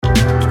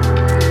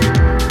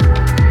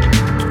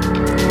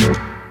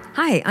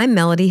Hi, I'm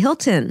Melody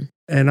Hilton.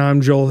 And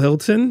I'm Joel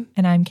Hilton.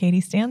 And I'm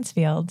Katie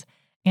Stansfield.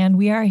 And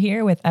we are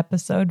here with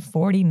episode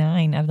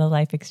 49 of the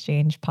Life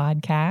Exchange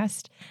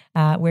podcast.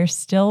 We're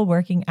still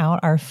working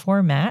out our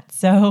format.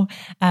 So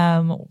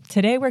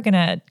today we're going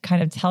to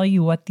kind of tell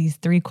you what these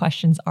 3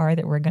 questions are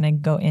that we're going to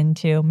go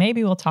into.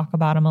 Maybe we'll talk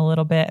about them a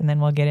little bit and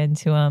then we'll get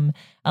into them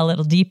a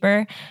little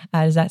deeper.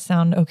 Does that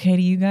sound okay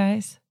to you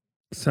guys?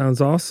 Sounds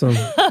awesome.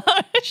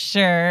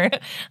 Sure.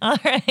 All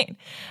right.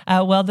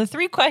 Well, the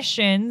 3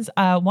 questions,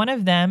 one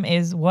of them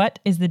is, what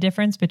is the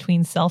difference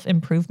between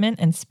self-improvement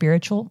and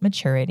spiritual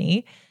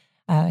maturity?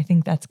 I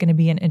think that's going to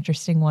be an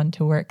interesting one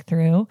to work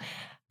through.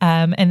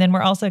 And then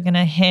we're also going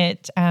to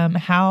hit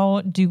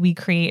how do we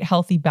create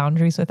healthy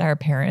boundaries with our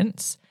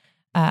parents?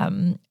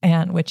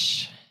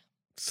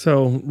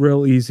 So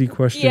real easy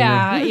question.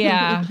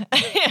 Yeah.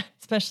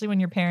 Especially when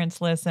your parents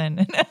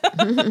listen.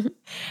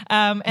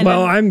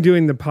 I'm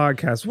doing the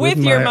podcast with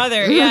your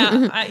mother.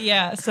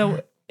 Yeah.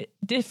 So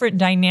different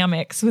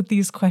dynamics with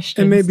these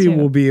questions. And maybe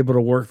we'll be able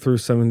to work through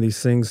some of these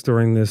things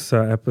during this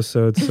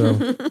episode.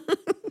 So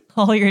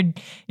all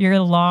your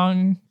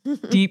long,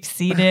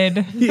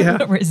 deep-seated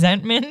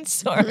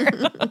resentments, or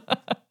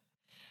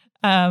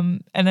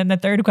and then the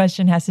third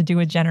question has to do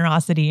with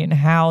generosity and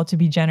how to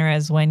be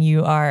generous when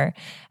you are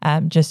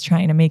just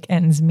trying to make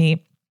ends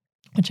meet,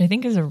 which I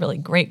think is a really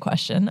great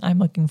question. I'm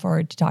looking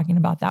forward to talking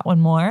about that one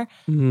more.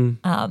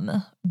 Mm-hmm.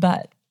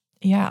 But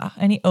yeah,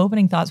 any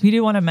opening thoughts? We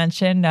do want to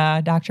mention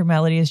Dr.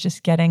 Melody is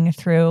just getting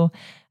through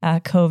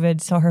COVID,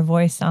 so her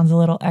voice sounds a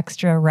little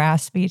extra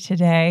raspy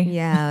today.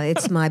 Yeah,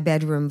 it's my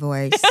bedroom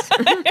voice.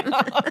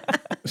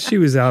 She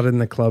was out in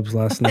the clubs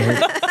last night.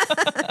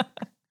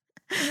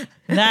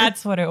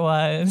 That's what it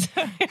was.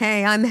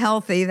 Hey, I'm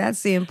healthy.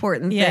 That's the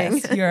important thing.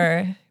 Yes,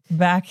 you're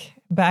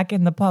back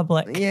in the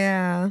public.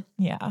 Yeah.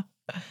 Yeah.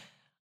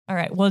 All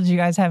right. Well, do you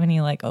guys have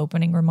any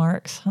opening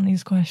remarks on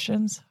these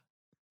questions?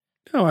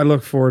 No, I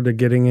look forward to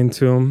getting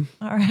into them.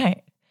 All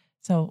right.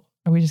 So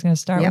are we just going to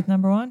start with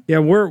number 1? Yeah,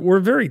 we're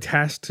very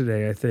tasked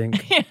today, I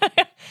think.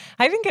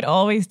 I think it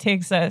always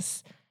takes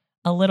us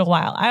a little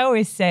while. I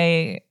always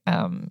say,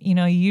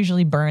 you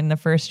usually burn the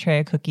first tray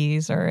of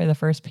cookies or the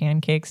first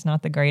pancakes,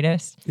 not the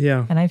greatest.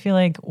 Yeah. And I feel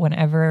like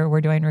whenever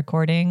we're doing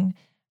recording,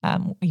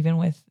 even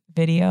with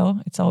video,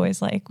 it's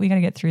always we got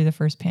to get through the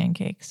first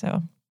pancake.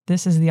 So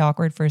this is the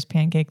awkward first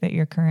pancake that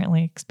you're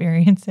currently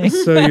experiencing.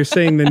 So you're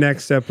saying the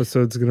next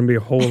episode's going to be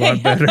a whole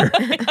lot better.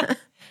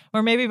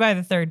 Or maybe by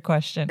the third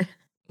question.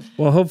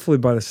 Well, hopefully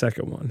by the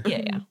second one.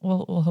 Yeah.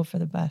 We'll hope for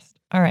the best.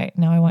 All right.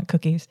 Now I want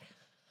cookies.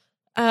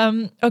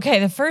 Okay.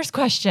 The first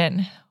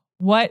question,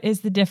 what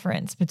is the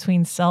difference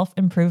between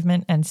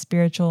self-improvement and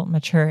spiritual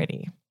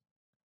maturity?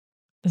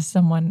 Is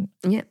someone,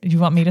 do you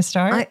want me to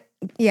start?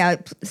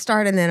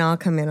 Start and then I'll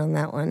come in on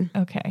that one.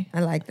 Okay.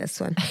 I like this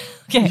one.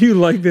 Okay. You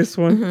like this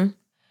one? Mm-hmm.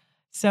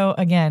 So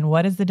again,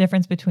 what is the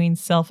difference between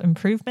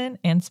self-improvement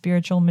and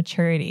spiritual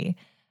maturity?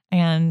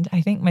 And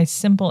I think my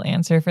simple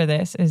answer for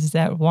this is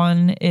that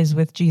one is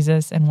with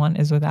Jesus and one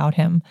is without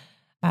him.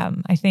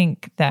 I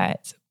think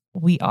that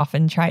we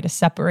often try to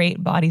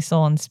separate body,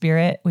 soul, and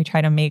spirit. We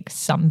try to make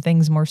some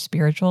things more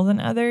spiritual than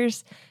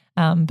others.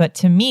 But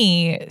to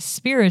me,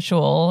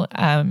 spiritual,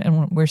 and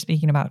when we're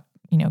speaking about,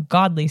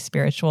 godly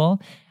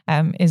spiritual,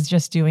 is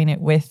just doing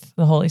it with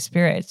the Holy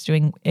Spirit. It's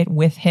doing it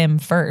with him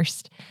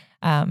first.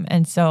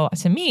 And so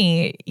to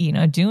me,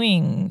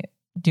 doing,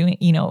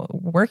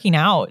 working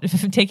out,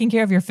 taking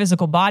care of your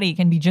physical body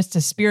can be just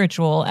as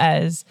spiritual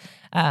as,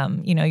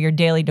 your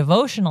daily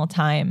devotional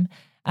time,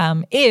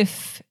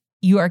 if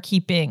you are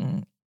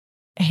keeping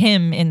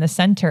him in the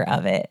center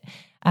of it.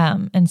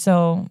 And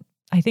so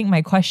I think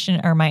my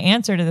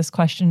answer to this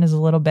question is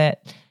a little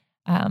bit,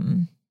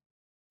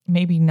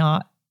 maybe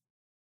not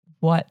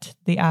what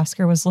the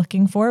asker was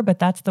looking for, but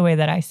that's the way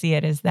that I see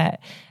it, is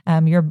that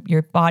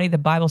your body, the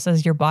Bible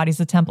says your body's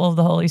the temple of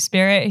the Holy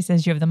Spirit. He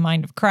says you have the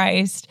mind of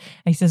Christ.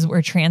 He says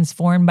we're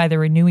transformed by the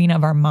renewing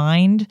of our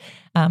mind.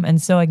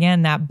 And so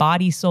again, that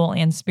body, soul,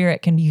 and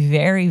spirit can be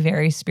very,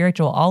 very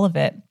spiritual, all of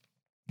it.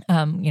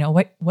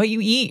 What you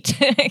eat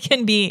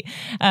can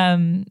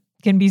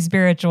be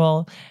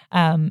spiritual.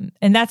 And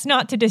that's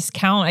not to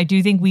discount. I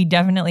do think we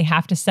definitely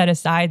have to set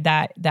aside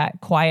that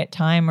quiet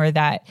time or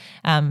that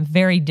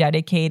very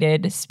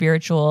dedicated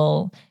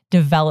spiritual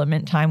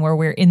development time where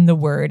we're in the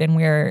Word and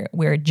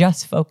we're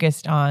just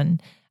focused on,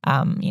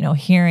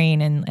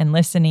 hearing and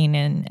listening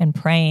and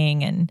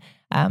praying and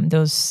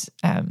those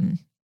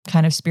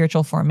kind of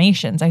spiritual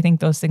formations. I think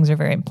those things are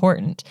very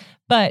important.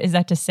 But is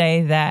that to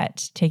say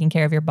that taking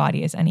care of your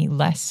body is any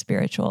less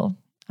spiritual?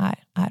 I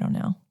don't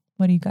know.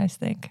 What do you guys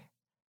think?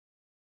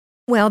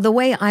 Well, the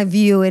way I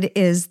view it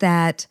is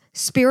that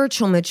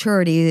spiritual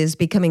maturity is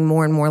becoming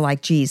more and more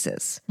like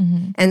Jesus.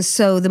 Mm-hmm. And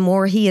so the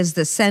more he is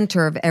the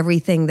center of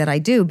everything that I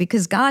do,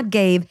 because God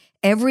gave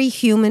every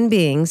human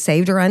being,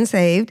 saved or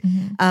unsaved,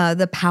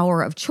 the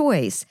power of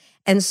choice.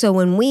 And so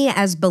when we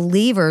as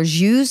believers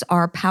use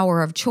our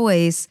power of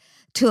choice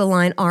to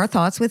align our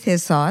thoughts with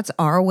his thoughts,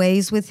 our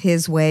ways with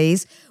his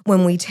ways,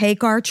 when we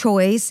take our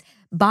choice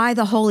by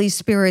the Holy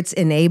Spirit's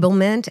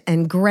enablement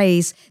and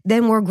grace,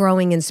 then we're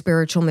growing in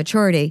spiritual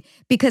maturity.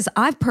 Because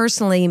I've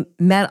personally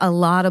met a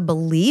lot of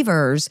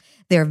believers.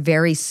 They're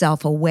very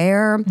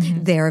self-aware.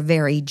 They're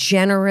very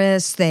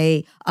generous.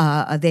 They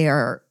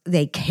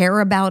care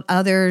about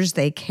others.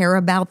 They care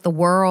about the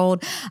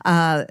world.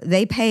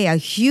 They pay a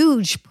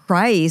huge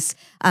price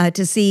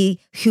to see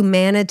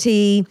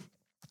humanity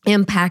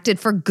impacted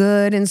for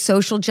good and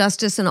social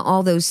justice and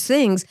all those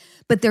things.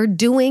 But they're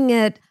doing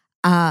it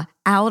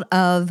out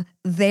of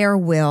their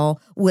will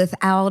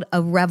without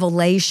a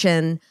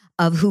revelation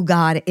of who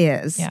God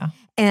is. Yeah.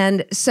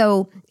 And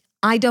so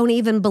I don't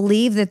even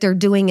believe that they're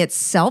doing it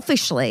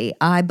selfishly.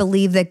 I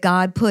believe that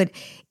God put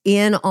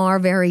in our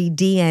very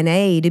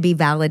DNA to be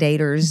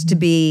validators, to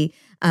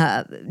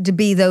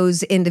be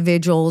those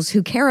individuals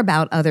who care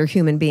about other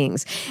human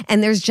beings.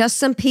 And there's just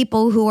some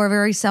people who are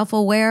very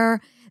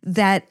self-aware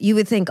that you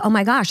would think, oh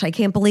my gosh, I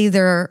can't believe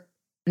they're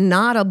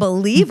not a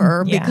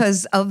believer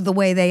because of the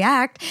way they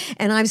act.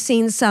 And I've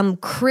seen some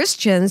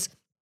Christians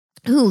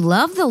who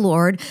love the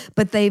Lord,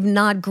 but they've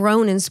not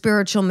grown in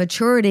spiritual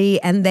maturity,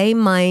 and they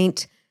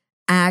might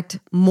act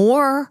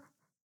more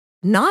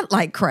not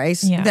like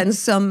Christ than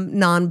some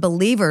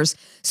non-believers.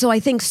 So I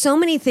think so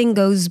many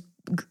things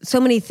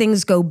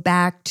go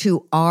back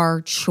to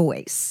our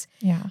choice.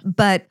 Yeah.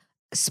 But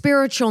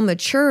spiritual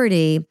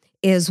maturity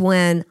is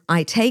when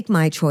I take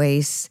my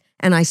choice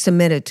and I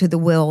submit it to the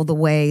will, the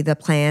way, the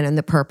plan, and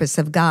the purpose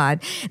of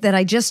God. That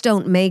I just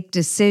don't make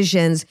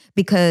decisions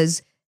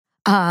because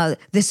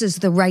this is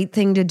the right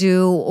thing to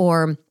do,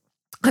 or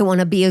I want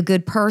to be a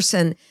good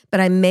person, but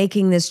I'm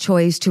making this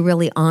choice to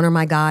really honor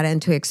my God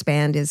and to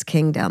expand his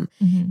kingdom.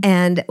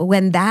 And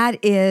when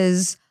that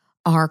is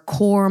our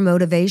core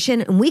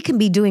motivation, and we can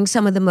be doing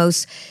some of the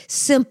most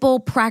simple,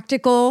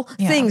 practical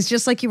things,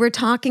 just like you were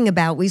talking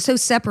about. We so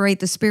separate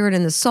the spirit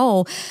and the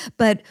soul,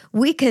 but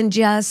we can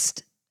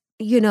just,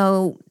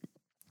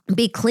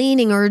 be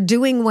cleaning or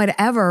doing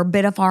whatever.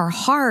 But if our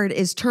heart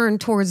is turned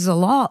towards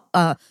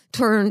the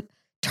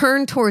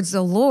turn towards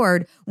the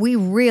Lord, we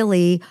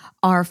really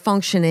are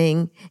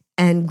functioning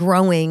and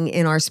growing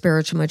in our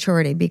spiritual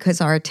maturity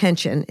because our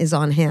attention is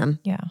on him.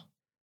 Yeah.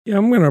 Yeah,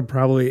 I'm going to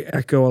probably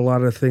echo a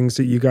lot of things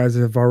that you guys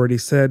have already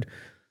said.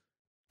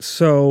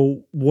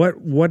 So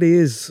what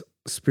is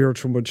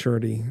spiritual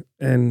maturity?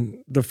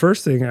 And the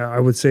first thing I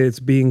would say, it's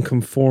being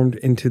conformed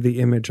into the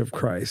image of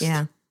Christ.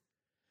 Yeah.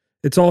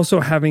 It's also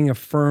having a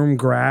firm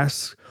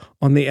grasp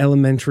on the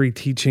elementary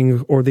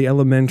teaching or the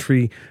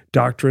elementary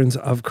doctrines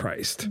of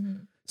Christ.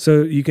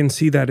 So you can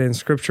see that in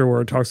Scripture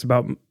where it talks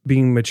about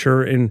being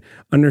mature in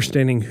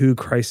understanding who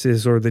Christ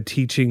is, or the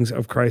teachings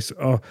of Christ,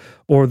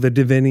 or the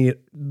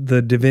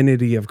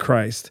divinity of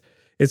Christ.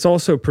 It's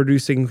also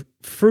producing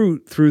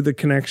fruit through the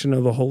connection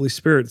of the Holy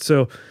Spirit.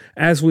 So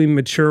as we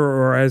mature,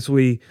 or as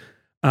we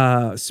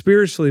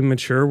spiritually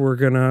mature, we're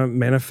going to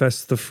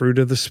manifest the fruit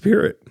of the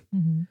Spirit.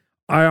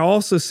 I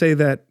also say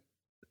that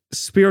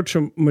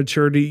spiritual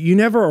maturity, you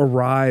never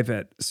arrive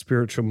at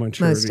spiritual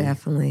maturity. Most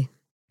definitely.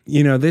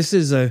 This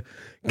is a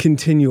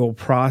continual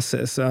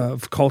process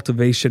of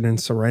cultivation and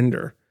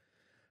surrender.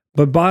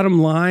 But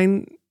bottom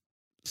line,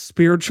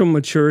 spiritual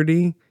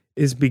maturity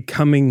is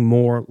becoming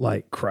more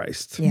like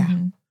Christ. Yeah.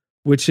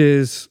 Which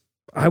is,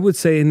 I would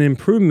say, an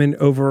improvement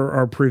over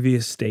our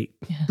previous state.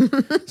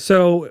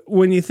 So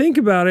when you think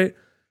about it,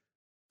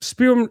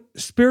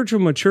 spiritual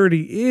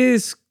maturity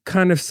is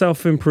kind of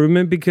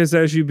self-improvement, because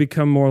as you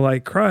become more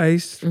like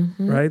Christ,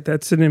 right,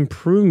 that's an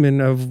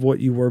improvement of what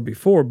you were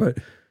before. But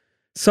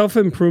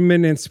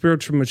self-improvement and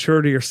spiritual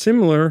maturity are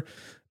similar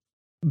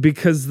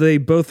because they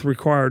both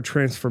require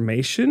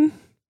transformation.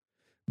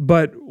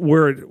 But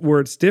where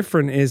it's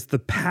different is the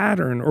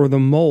pattern or the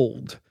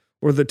mold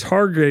or the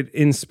target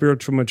in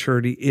spiritual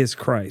maturity is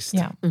Christ.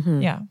 Yeah.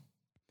 Yeah.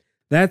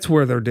 That's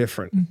where they're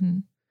different.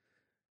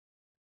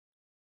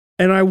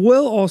 And I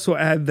will also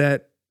add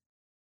that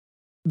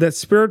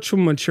spiritual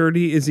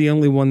maturity is the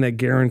only one that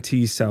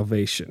guarantees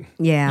salvation.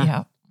 Yeah.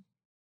 Yeah.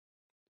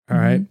 All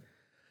right.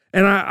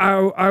 And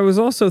I was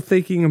also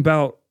thinking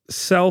about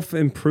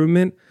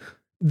self-improvement.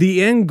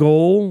 The end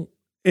goal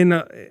in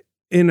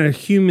a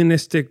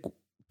humanistic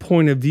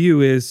point of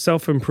view is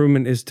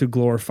self-improvement is to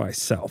glorify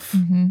self.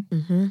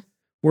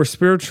 Where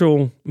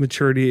spiritual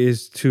maturity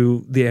is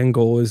the end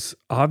goal is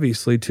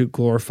obviously to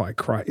glorify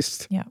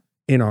Christ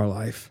in our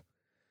life.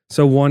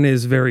 So one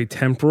is very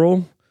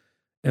temporal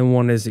and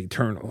one is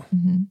eternal.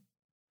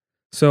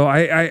 So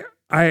I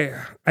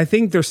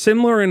think they're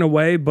similar in a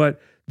way, but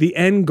the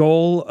end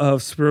goal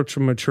of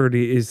spiritual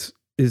maturity is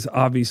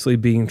obviously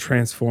being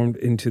transformed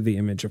into the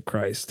image of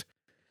Christ.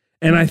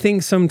 And I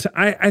think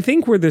I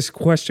think where this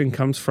question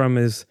comes from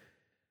is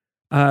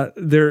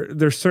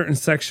there's certain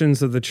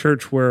sections of the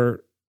church where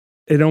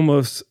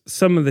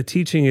some of the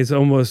teaching is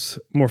almost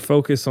more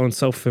focused on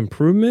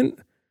self-improvement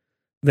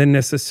than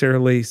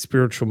necessarily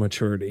spiritual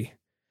maturity.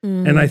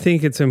 And I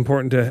think it's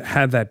important to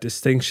have that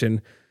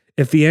distinction.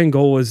 If the end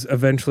goal is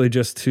eventually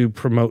just to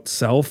promote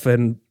self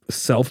and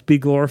self be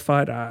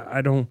glorified,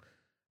 I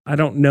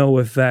don't know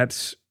if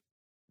that's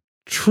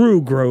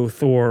true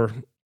growth or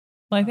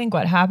Well, I think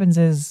what happens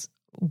is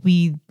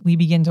we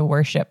begin to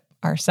worship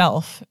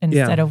ourselves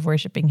instead of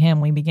worshiping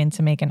him. We begin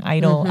to make an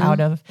idol out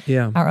of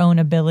our own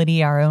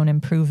ability, our own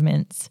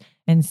improvements,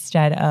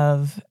 instead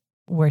of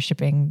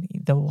worshiping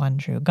the one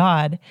true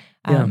God.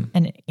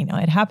 And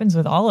it happens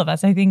with all of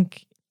us. I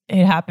think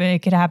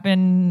it could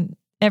happen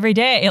every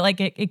day.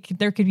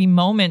 There could be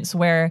moments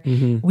where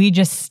we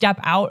just step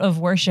out of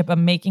worship of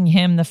making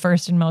him the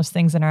first and most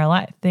thing in our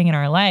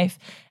life.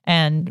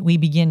 And we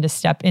begin to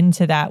step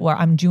into that where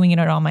I'm doing it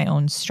on my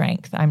own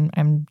strength.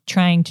 I'm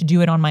trying to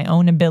do it on my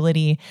own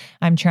ability.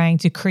 I'm trying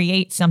to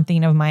create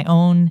something of my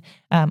own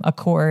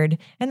accord.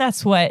 And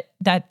that's always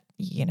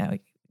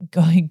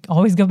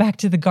go back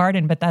to the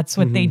garden, but that's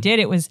what they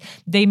did.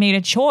 They made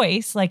a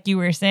choice, like you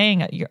were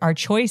saying, our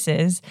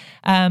choices.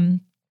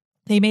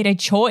 They made a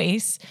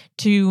choice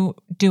to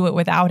do it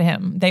without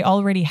him. They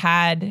already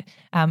had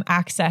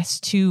access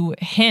to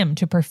him,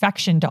 to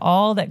perfection, to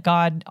all that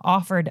God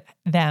offered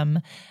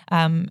them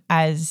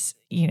as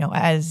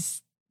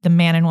the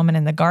man and woman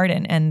in the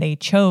garden. And they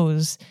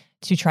chose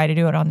to try to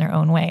do it on their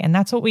own way. And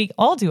that's what we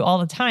all do all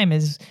the time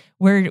is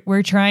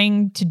we're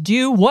trying to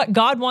do what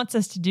God wants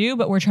us to do,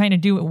 but we're trying to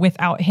do it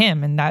without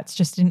him. And that's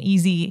just an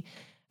easy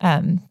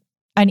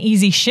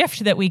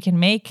shift that we can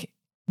make,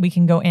 we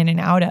can go in and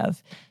out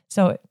of.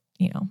 So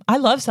I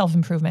love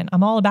self-improvement.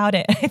 I'm all about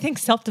it. I think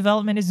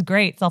self-development is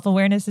great.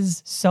 Self-awareness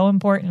is so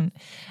important.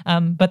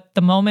 But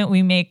the moment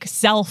we make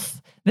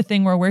self the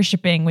thing we're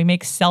worshiping, we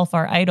make self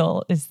our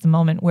idol, is the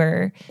moment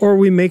where... Or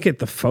we make it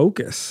the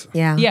focus.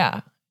 Yeah.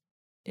 Yeah.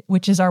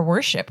 Which is our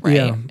worship,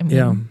 right?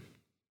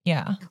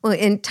 Yeah. Well,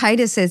 in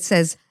Titus, it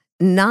says,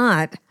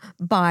 not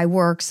by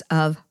works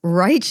of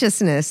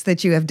righteousness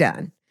that you have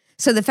done.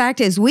 So the fact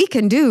is, we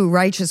can do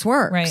righteous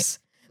works. Right.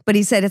 But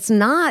he said, it's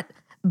not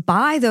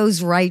by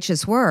those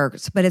righteous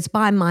works, but it's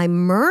by my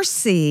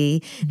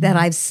mercy that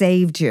I've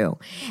saved you.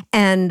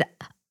 And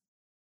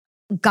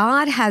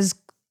God has,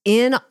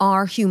 in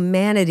our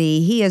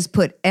humanity, he has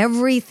put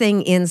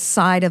everything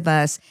inside of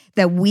us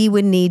that we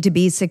would need to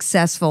be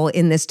successful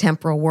in this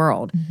temporal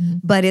world.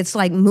 But it's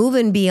like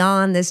moving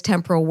beyond this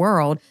temporal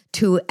world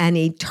to an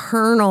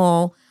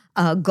eternal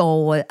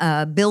goal,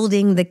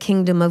 building the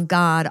kingdom of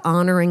God,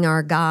 honoring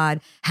our God,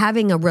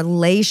 having a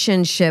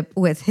relationship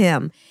with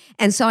him.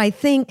 And so I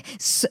think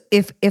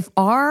if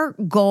our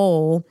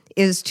goal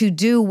is to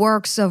do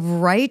works of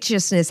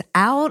righteousness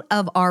out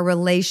of our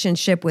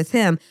relationship with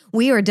him,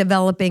 we are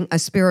developing a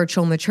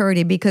spiritual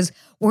maturity because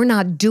we're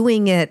not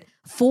doing it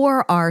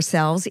for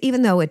ourselves,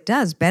 even though it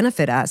does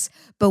benefit us,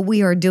 but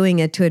we are doing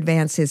it to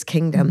advance his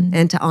kingdom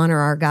and to honor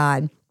our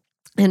God.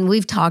 And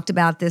we've talked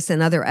about this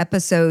in other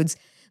episodes,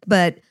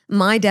 but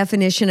my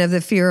definition of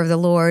the fear of the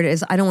Lord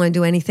is I don't want to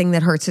do anything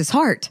that hurts his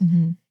heart.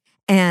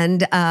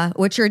 And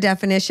what's your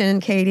definition,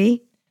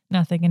 Katie?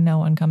 Nothing and no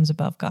one comes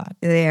above God.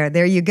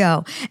 There you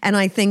go. And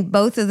I think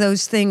both of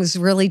those things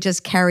really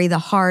just carry the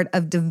heart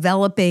of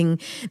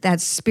developing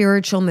that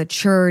spiritual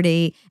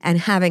maturity and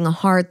having a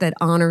heart that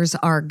honors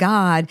our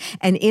God.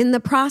 And in the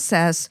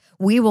process,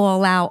 we will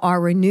allow our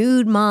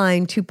renewed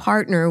mind to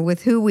partner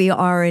with who we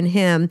are in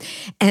him.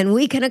 And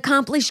we can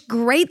accomplish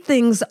great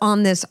things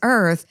on this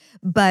earth,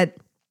 but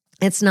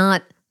it's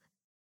not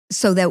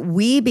so that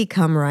we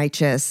become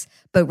righteous,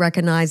 but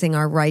recognizing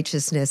our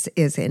righteousness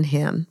is in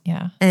him.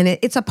 Yeah. And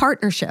it's a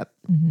partnership.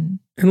 And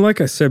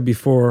like I said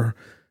before,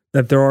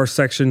 that there are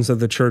sections of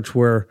the church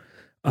where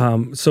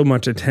so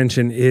much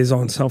attention is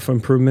on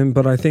self-improvement,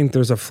 but I think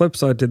there's a flip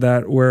side to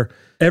that where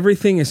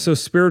everything is so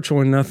spiritual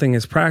and nothing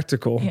is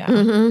practical.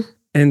 Yeah.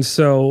 And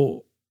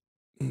so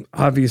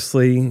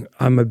obviously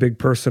I'm a big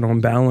person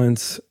on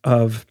balance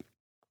of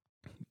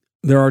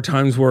there are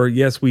times where,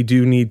 yes, we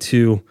do need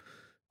to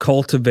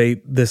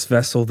cultivate this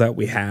vessel that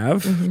we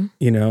have,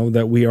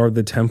 that we are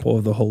the temple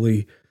of the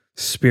Holy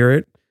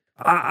Spirit.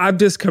 I've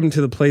just come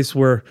to the place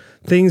where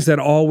things that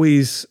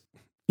always,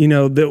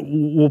 that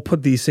we'll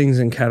put these things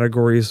in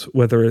categories,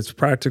 whether it's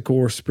practical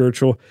or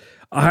spiritual.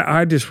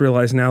 I just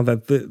realize now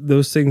that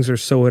those things are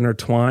so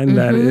intertwined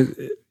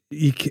that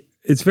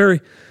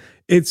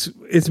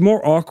it's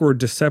more awkward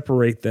to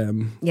separate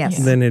them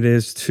than it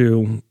is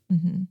to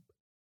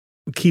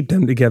keep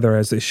them together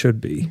as they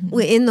should be.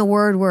 In the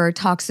word where it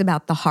talks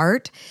about the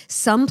heart,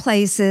 some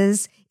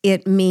places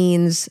it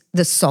means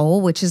the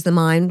soul, which is the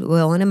mind,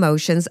 will, and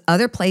emotions.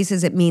 Other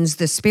places it means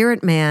the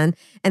spirit man.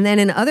 And then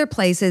in other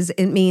places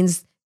it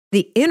means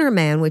the inner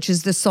man, which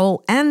is the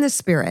soul and the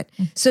spirit.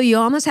 So you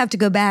almost have to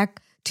go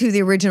back to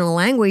the original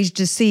language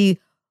to see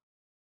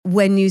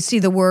when you see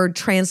the word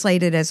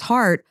translated as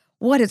heart,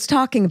 what it's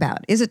talking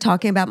about. Is it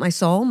talking about my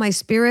soul, my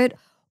spirit,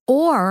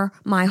 or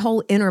my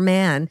whole inner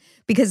man?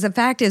 Because the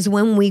fact is,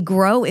 when we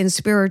grow in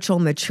spiritual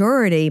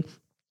maturity,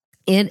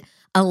 it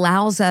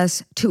allows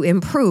us to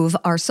improve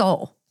our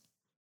soul.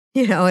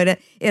 It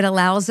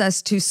allows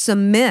us to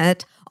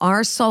submit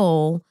our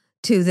soul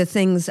to the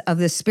things of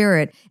the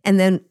spirit. And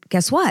then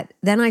guess what?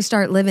 Then I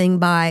start living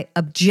by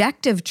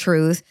objective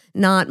truth,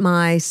 not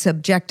my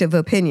subjective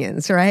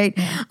opinions, right?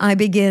 I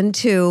begin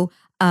to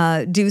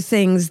do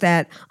things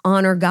that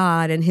honor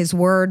God, and his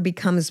word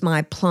becomes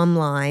my plumb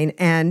line.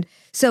 And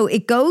So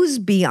it goes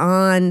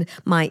beyond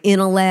my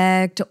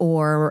intellect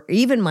or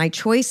even my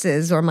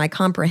choices or my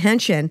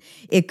comprehension.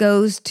 It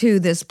goes to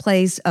this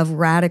place of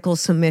radical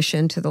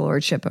submission to the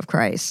Lordship of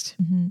Christ.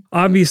 Mm-hmm.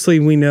 Obviously,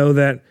 we know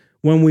that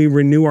when we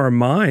renew our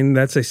mind,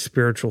 that's a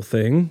spiritual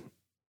thing,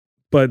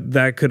 but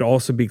that could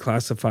also be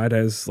classified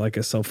as like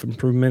a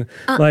self-improvement.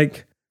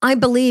 I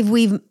believe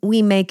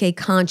we make a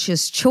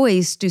conscious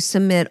choice to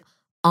submit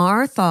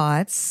our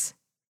thoughts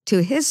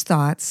to his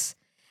thoughts,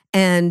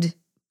 and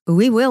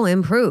we will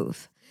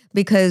improve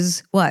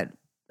because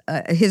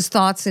his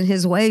thoughts and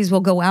his ways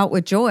will go out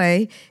with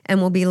joy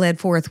and will be led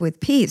forth with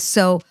peace.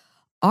 So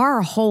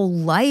our whole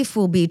life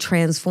will be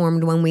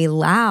transformed when we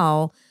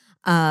allow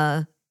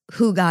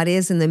who God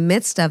is in the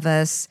midst of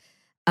us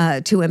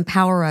to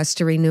empower us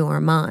to renew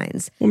our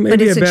minds. Well,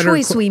 but it's a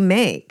choice we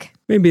make.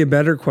 Maybe a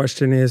better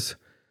question is,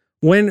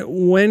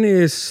 when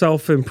is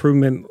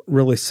self-improvement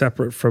really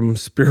separate from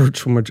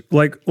spiritual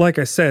maturity? Like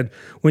I said,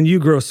 when you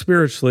grow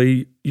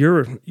spiritually,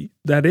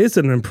 that is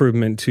an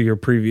improvement to your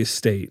previous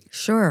state.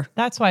 Sure.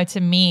 That's why,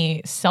 to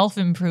me,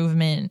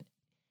 self-improvement,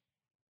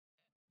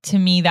 to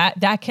me,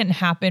 that can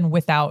happen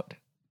without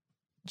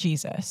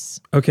Jesus.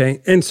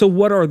 Okay. And so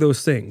what are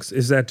those things?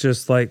 Is that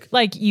just like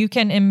you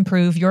can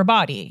improve your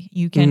body,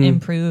 you can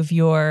improve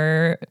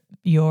your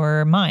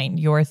mind,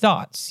 your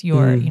thoughts,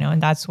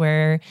 and that's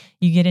where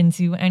you get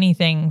into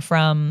anything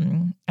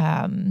from,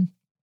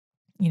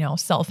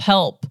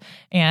 self-help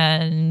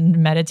and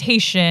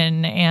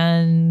meditation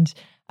and,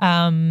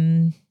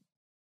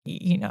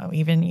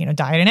 even,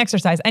 diet and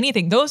exercise,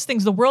 anything, those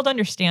things, the world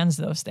understands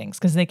those things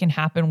because they can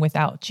happen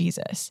without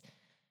Jesus.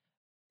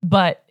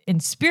 But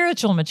in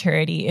spiritual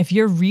maturity, if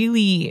you're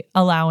really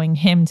allowing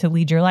him to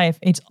lead your life,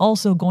 it's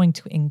also going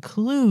to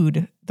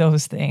include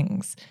those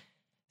things.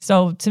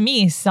 So to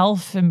me,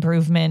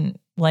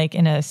 self-improvement, like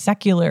in a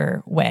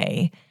secular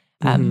way,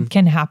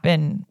 can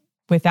happen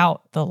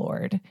without the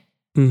Lord.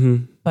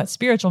 Mm-hmm. But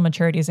spiritual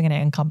maturity is going to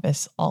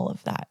encompass all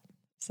of that.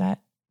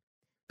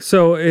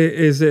 So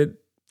is it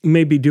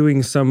maybe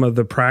doing some of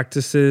the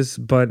practices,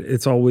 but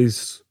it's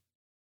always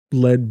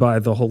led by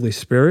the Holy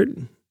Spirit?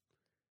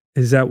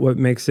 Is that what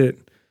makes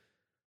it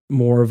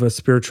more of a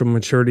spiritual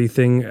maturity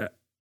thing?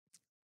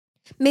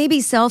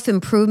 Maybe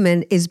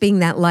self-improvement is being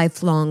that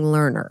lifelong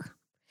learner.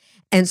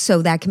 And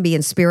so that can be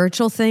in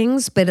spiritual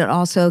things, but it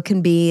also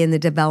can be in the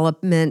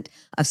development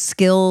of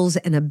skills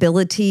and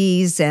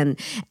abilities and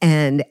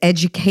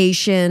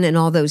education and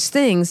all those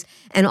things.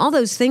 And all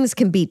those things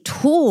can be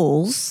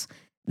tools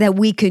that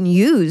we can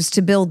use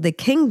to build the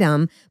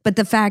kingdom. But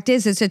the fact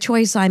is, it's a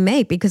choice I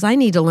make because I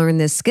need to learn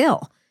this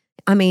skill.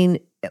 I mean,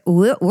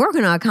 we're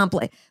going to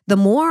accomplish. The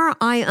more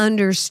I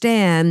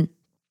understand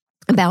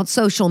about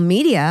social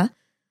media,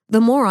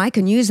 the more I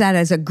can use that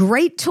as a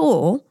great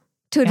tool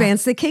to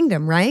advance the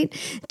kingdom, right?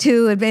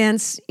 To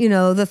advance,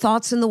 the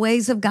thoughts and the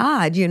ways of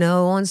God,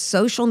 on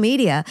social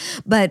media.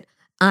 But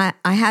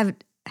I've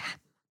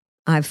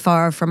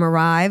far from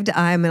arrived.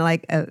 I'm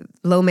like a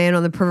low man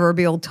on the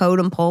proverbial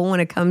totem pole when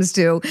it comes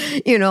to,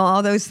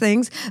 all those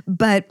things.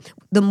 But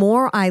the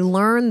more I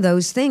learn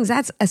those things,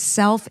 that's a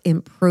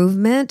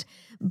self-improvement.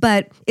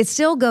 But it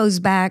still goes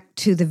back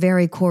to the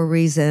very core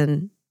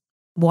reason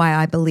why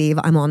I believe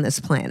I'm on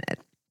this planet.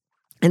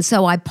 And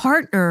so I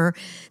partner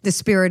the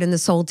spirit and the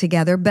soul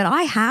together, but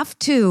I have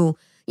to,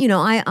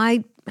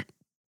 I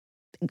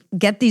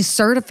get these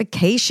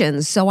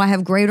certifications so I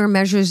have greater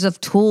measures of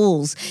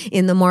tools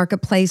in the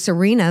marketplace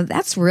arena.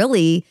 That's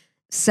really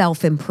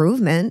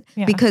self-improvement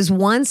because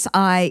once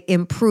I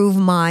improve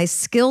my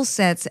skill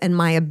sets and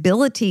my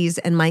abilities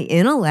and my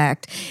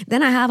intellect,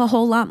 then I have a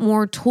whole lot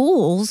more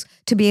tools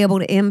to be able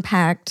to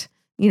impact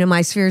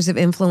my spheres of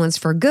influence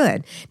for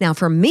good. Now,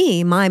 for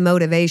me, my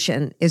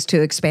motivation is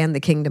to expand the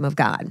kingdom of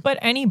God. But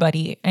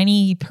anybody,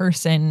 any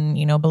person,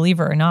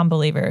 believer or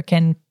non-believer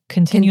can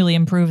continually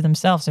improve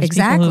themselves. There's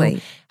people who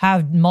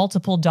have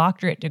multiple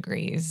doctorate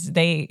degrees.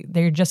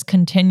 They're just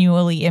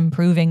continually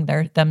improving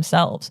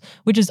themselves,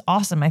 which is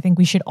awesome. I think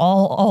we should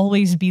all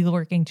always be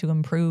working to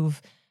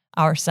improve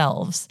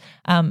ourselves.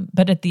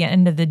 But at the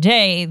end of the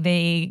day,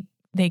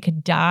 they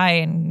could die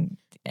and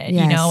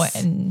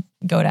and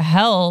go to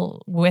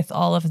hell with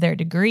all of their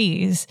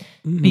degrees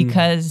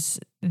because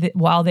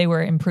while they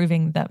were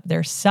improving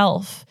their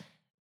self,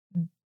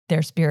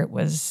 their spirit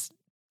was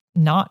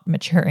not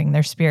maturing.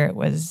 Their spirit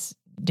was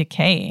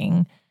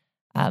decaying.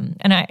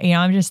 And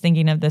I'm just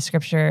thinking of the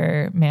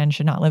scripture, man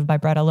should not live by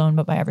bread alone,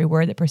 but by every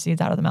word that proceeds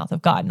out of the mouth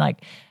of God.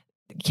 Like,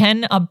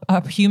 can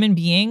a human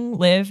being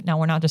live? Now,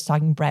 we're not just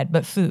talking bread,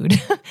 but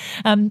food.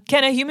 Can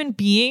a human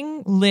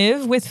being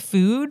live with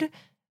food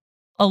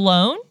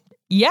alone?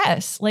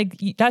 Yes,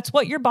 that's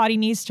what your body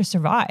needs to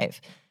survive.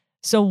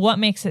 So what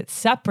makes it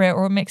separate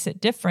or what makes it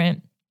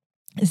different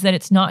is that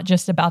it's not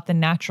just about the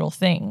natural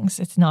things.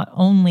 It's not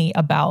only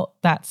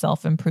about that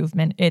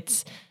self-improvement.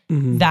 It's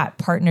that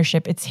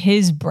partnership. It's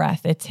his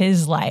breath. It's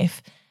his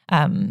life,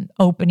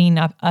 opening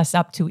us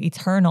up to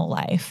eternal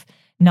life,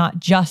 not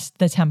just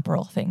the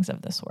temporal things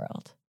of this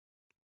world.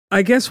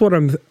 I guess what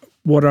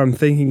I'm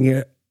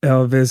thinking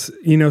of is,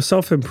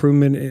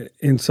 self-improvement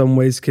in some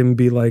ways can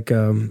be like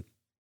have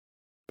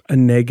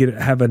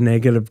a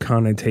negative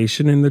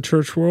connotation in the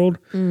church world.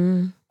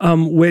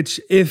 Which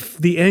if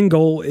the end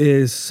goal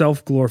is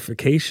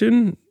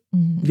self-glorification,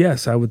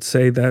 yes, I would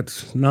say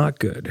that's not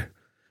good.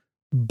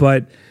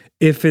 But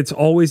if it's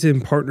always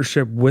in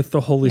partnership with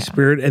the Holy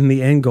Spirit and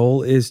the end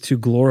goal is to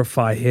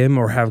glorify Him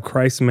or have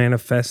Christ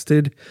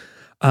manifested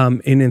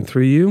in and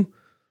through you,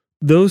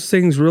 those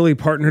things really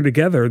partner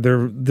together.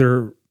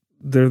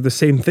 They're the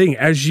same thing.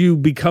 As you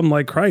become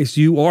like Christ,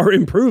 you are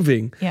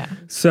improving. Yeah.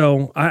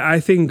 So I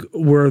think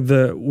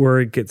where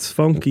it gets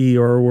funky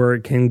or where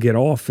it can get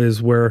off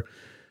is where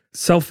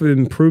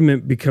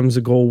self-improvement becomes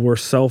a goal where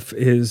self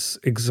is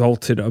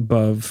exalted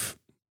above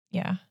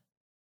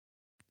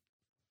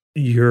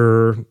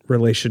your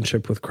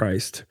relationship with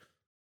Christ.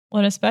 Well,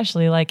 and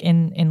especially like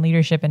in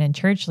leadership and in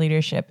church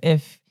leadership,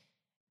 if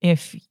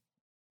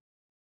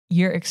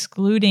you're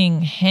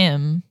excluding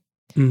Him,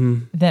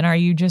 then are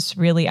you just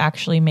really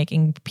actually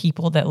making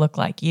people that look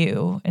like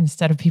you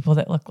instead of people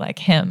that look like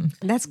Him?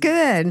 That's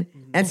good.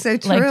 That's so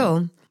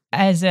true.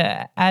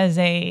 Like, as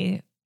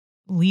a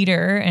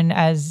leader and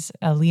as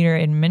a leader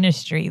in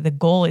ministry, the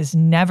goal is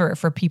never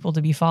for people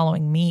to be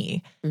following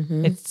me.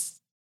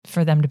 It's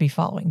for them to be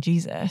following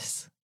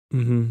Jesus.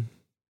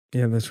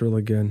 Yeah, that's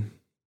really good.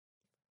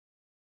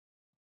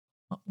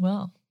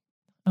 Well,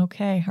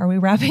 okay. Are we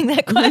wrapping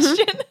that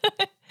question?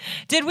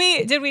 Did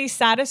we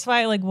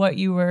satisfy like what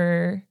you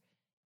were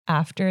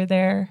after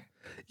there?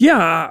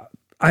 Yeah,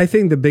 I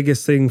think the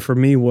biggest thing for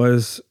me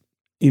was,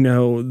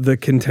 the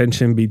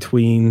contention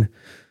between,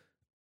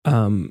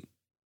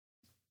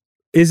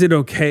 is it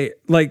okay?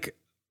 Like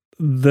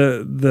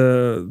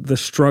the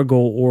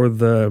struggle or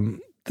the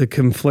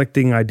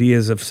conflicting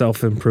ideas of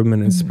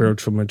self-improvement and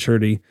spiritual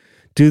maturity.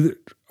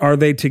 Are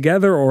they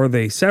together or are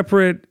they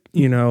separate?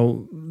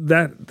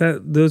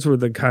 Those were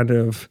the kind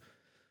of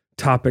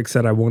topics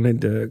that I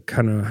wanted to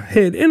kind of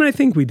hit, and I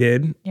think we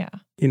did. Yeah.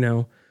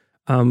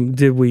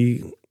 Did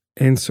we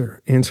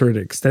answer it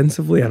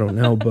extensively? I don't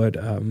know, but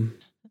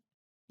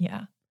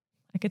yeah,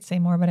 I could say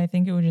more, but I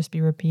think it would just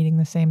be repeating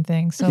the same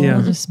thing. So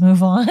we'll just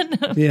move on.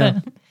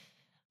 Yeah.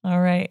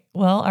 All right.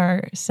 Well,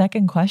 our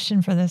second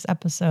question for this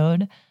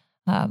episode,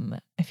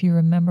 if you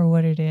remember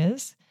what it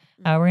is,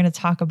 we're going to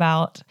talk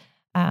about.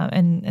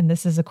 And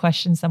this is a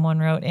question someone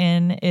wrote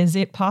in. Is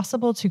it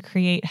possible to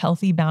create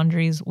healthy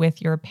boundaries with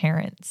your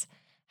parents?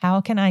 How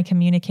can I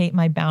communicate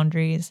my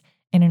boundaries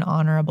in an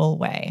honorable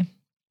way?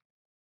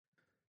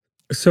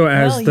 So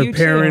as the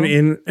parent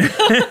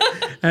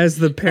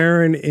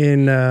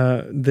in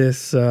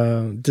this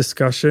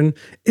discussion,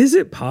 is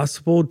it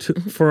possible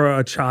for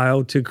a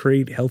child to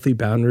create healthy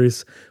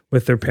boundaries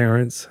with their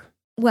parents?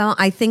 Well,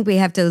 I think we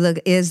have to look,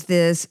 is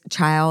this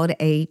child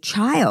a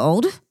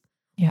child?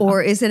 Yeah.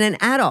 Or is it an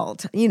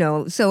adult?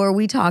 So are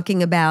we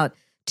talking about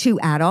two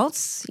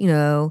adults,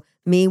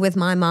 me with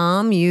my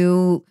mom,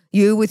 you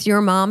with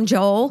your mom,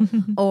 Joel,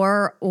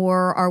 or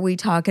are we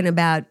talking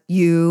about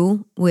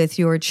you with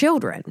your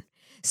children?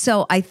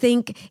 So I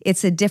think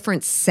it's a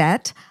different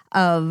set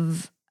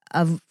of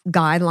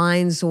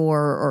guidelines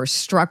or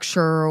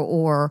structure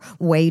or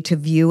way to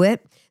view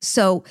it.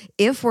 So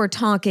if we're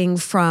talking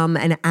from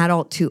an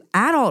adult to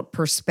adult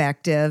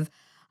perspective,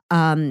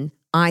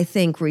 I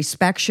think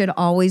respect should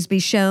always be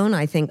shown.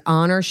 I think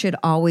honor should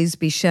always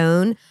be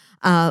shown.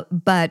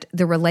 But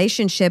the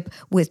relationship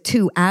with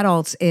two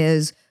adults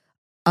is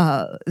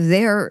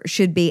there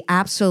should be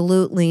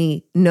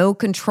absolutely no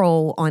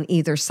control on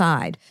either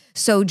side.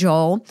 So,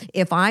 Joel,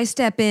 if I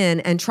step in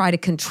and try to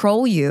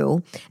control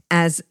you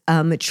as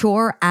a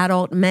mature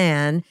adult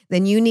man,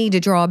 then you need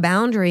to draw a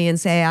boundary and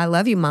say, I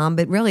love you, Mom,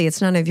 but really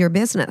it's none of your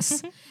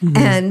business.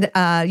 And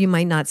you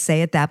might not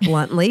say it that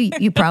bluntly.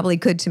 You probably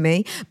could to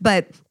me.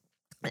 But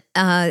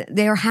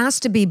there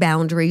has to be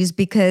boundaries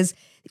because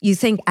you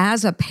think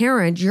as a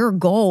parent, your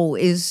goal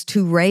is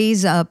to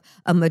raise up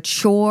a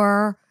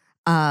mature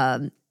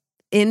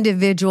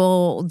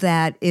individual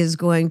that is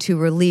going to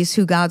release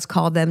who God's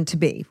called them to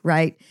be,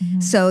 right?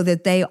 So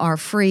that they are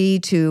free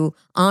to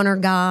honor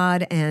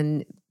God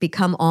and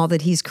become all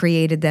that He's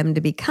created them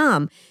to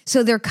become.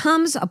 So there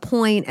comes a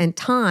point and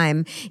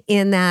time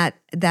in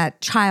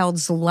that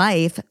child's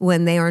life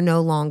when they are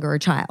no longer a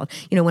child.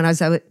 When I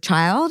was a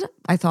child,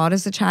 I thought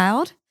as a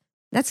child.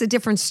 That's a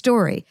different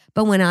story.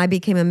 But when I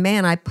became a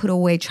man, I put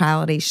away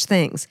childish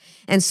things.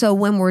 And so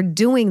when we're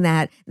doing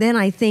that, then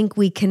I think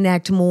we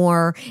connect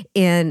more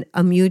in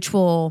a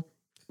mutual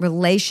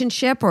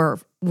relationship, or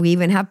we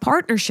even have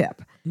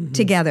partnership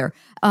together.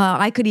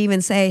 I could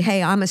even say,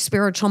 hey, I'm a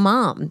spiritual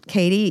mom.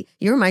 Katie,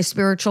 you're my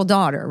spiritual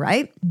daughter,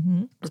 right?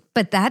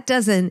 But that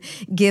doesn't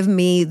give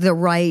me the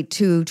right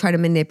to try to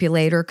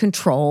manipulate or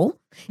control.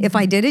 If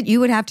I did it, you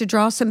would have to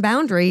draw some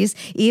boundaries,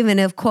 even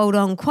if, quote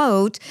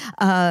unquote,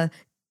 I've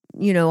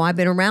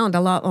been around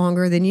a lot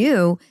longer than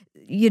you,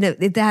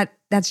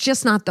 that's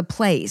just not the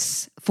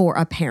place for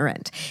a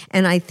parent.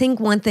 And I think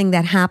one thing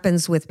that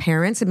happens with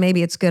parents, and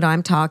maybe it's good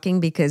I'm talking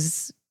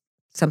because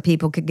some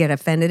people could get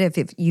offended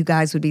if you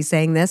guys would be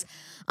saying this.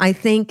 I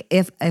think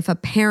if a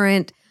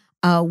parent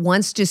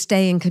wants to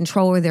stay in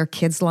control of their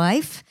kids'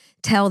 life,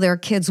 tell their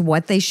kids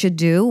what they should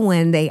do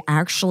when they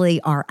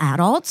actually are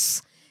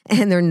adults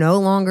and they're no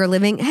longer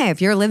living. Hey,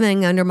 if you're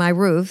living under my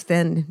roof,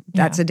 then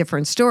that's a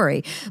different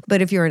story.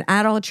 But if you're an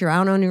adult, you're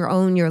out on your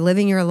own, you're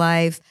living your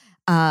life,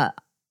 I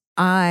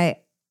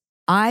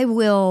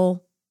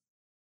will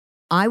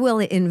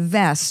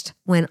invest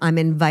when I'm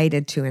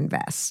invited to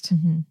invest.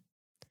 Mm-hmm.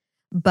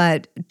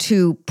 But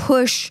to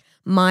push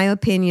my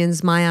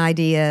opinions, my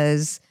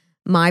ideas,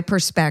 my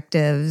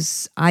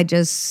perspectives, I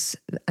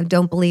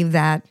don't believe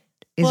that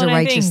is a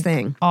righteous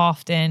thing.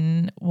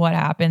 Often what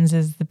happens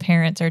is the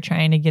parents are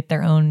trying to get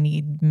their own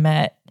need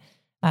met.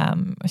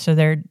 So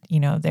they're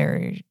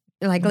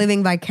like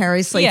living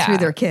vicariously through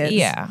their kids.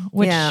 Yeah.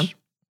 Which,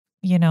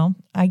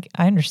 I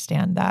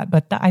understand that,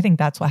 but I think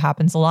that's what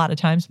happens a lot of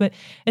times, but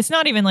it's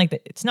not even like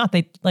that. It's not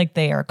like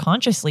they are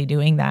consciously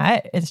doing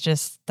that. It's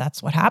just,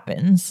 that's what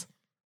happens.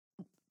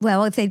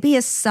 Well, if they'd be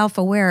as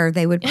self-aware,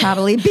 they would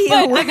probably be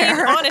aware. I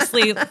mean,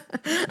 honestly,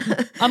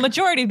 a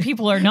majority of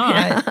people are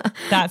not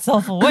that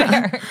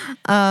self-aware.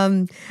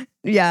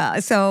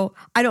 So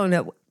I don't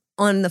know.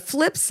 On the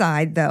flip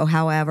side, though,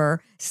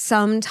 however,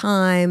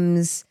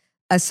 sometimes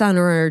a son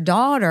or a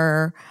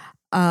daughter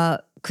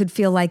could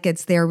feel like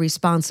it's their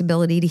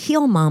responsibility to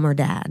heal mom or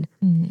dad.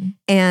 Mm-hmm.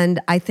 And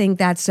I think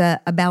that's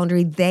a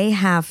boundary they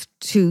have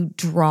to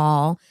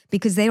draw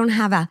because they don't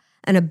have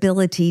an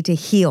ability to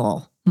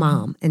heal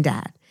mom and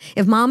dad.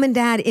 If mom and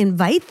dad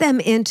invite them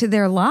into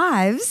their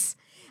lives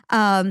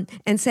and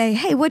say,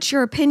 hey, what's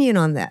your opinion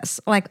on this?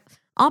 Like,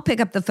 I'll pick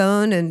up the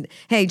phone and,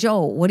 hey,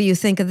 Joel, what do you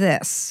think of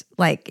this?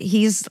 Like,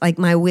 he's like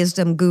my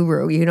wisdom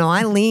guru.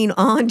 I lean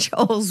on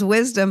Joel's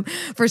wisdom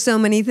for so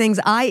many things.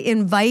 I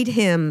invite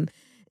him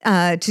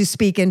to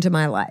speak into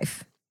my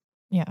life.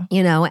 Yeah.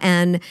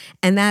 And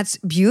that's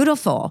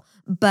beautiful.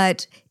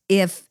 But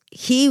if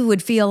he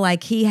would feel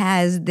like he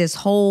has this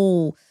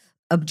whole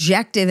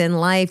objective in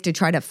life to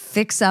try to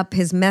fix up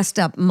his messed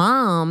up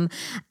mom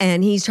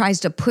and he tries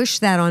to push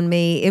that on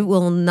me, it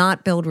will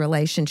not build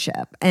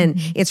relationship. And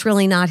it's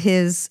really not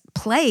his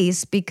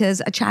place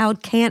because a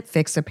child can't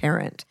fix a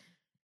parent,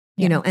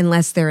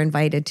 unless they're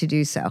invited to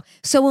do so.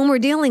 So when we're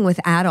dealing with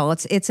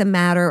adults, it's a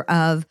matter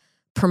of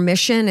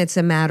permission. It's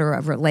a matter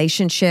of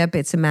relationship.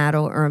 It's a matter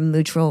of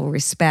mutual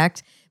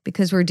respect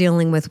because we're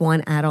dealing with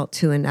one adult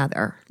to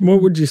another.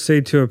 What would you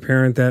say to a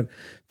parent that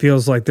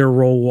feels like their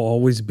role will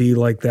always be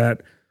like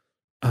that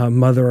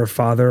mother or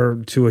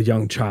father to a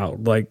young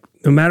child? Like,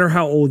 no matter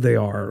how old they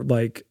are,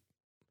 like...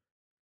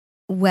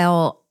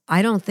 Well,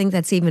 I don't think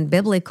that's even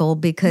biblical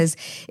because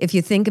if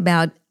you think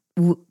about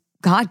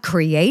God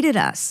created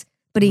us,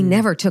 but he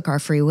never took our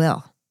free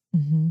will.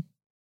 Mm-hmm.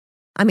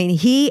 I mean,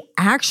 he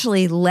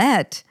actually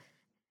let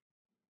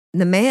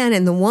the man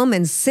and the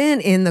woman sin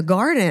in the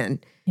garden.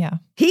 Yeah.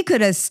 He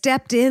could have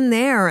stepped in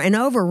there and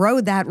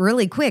overrode that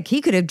really quick. He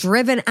could have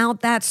driven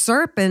out that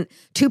serpent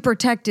to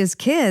protect his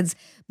kids,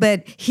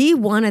 but he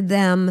wanted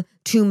them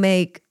to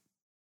make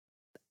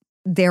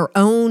their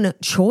own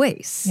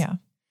choice. Yeah.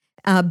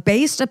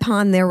 Based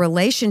upon their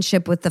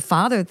relationship with the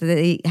Father that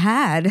they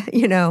had,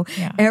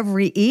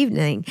 every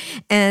evening.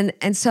 And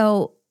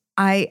so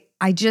I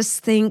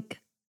just think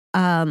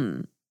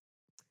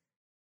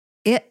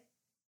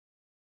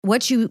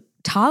what you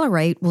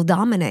tolerate will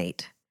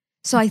dominate.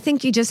 So I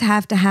think you just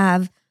have to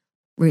have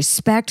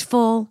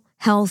respectful,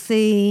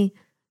 healthy,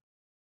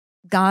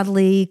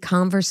 godly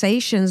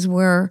conversations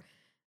where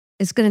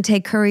it's going to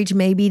take courage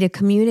maybe to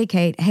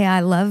communicate, hey, I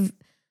love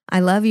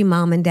you,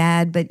 mom and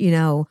dad, but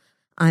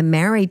I'm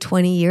married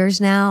 20 years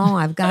now.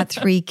 I've got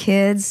 3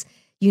 kids.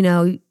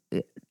 If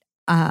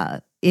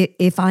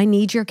I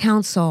need your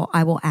counsel,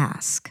 I will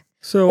ask.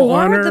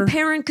 Or the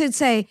parent could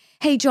say,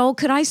 hey, Joel,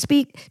 could I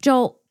speak?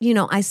 Joel,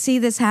 I see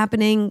this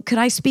happening. Could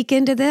I speak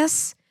into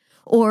this?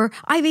 Or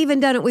I've even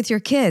done it with your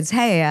kids.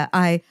 Hey,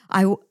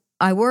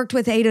 I worked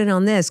with Aiden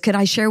on this. Could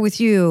I share with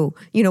you,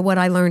 what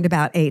I learned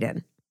about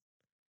Aiden?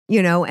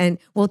 And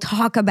we'll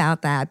talk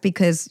about that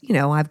because,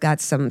 I've got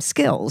some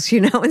skills,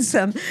 in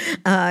some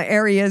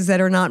areas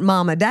that are not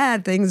mama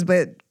dad things,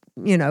 but,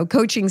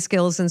 coaching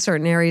skills in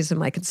certain areas of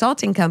my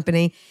consulting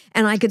company.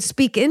 And I could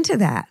speak into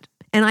that.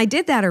 And I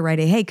did that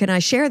already. Hey, can I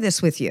share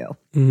this with you?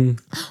 Mm-hmm.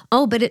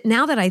 Oh, but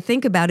now that I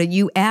think about it,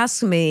 you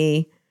asked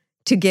me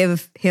to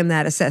give him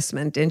that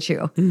assessment, didn't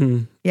you?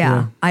 Mm-hmm.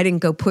 Yeah. I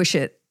didn't go push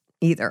it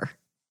either,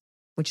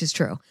 which is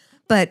true.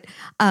 But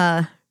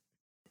I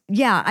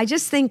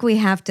just think we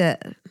have to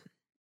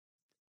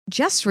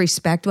just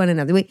respect one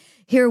another.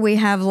 Here we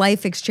have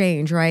life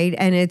exchange, right?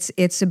 And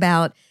it's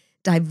about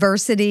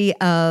diversity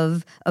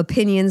of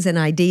opinions and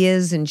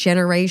ideas and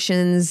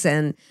generations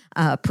and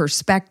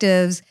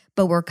perspectives,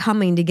 but we're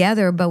coming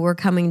together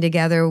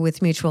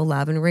with mutual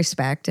love and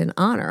respect and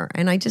honor.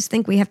 And I just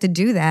think we have to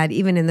do that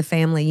even in the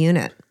family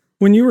unit.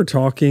 When you were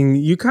talking,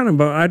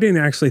 I didn't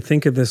actually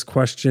think of this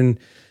question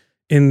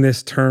in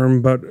this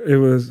term, but it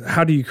was,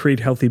 how do you create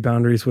healthy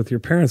boundaries with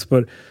your parents?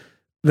 But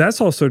that's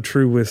also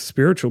true with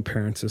spiritual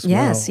parents as well.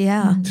 Yes,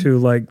 yeah. To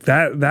like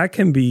that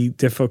can be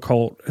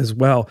difficult as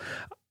well.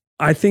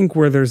 I think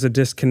where there's a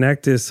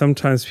disconnect is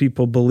sometimes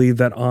people believe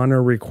that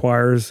honor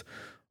requires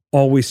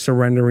always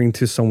surrendering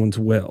to someone's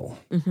will.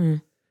 Mm-hmm.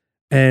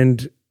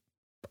 And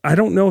I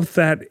don't know if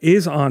that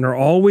is honor,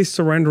 always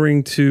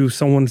surrendering to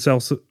someone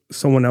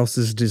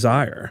else's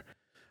desire.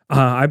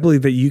 I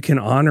believe that you can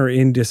honor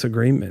in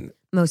disagreement.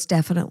 Most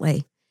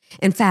definitely.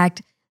 In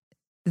fact,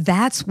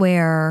 that's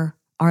where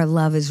our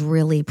love is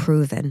really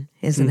proven,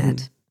 isn't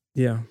it?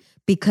 Yeah.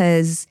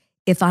 Because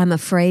if I'm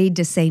afraid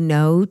to say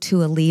no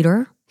to a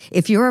leader,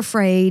 if you're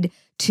afraid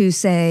to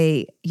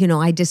say,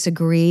 I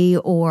disagree,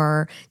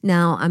 or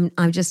now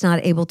I'm just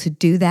not able to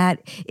do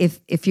that.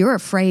 If you're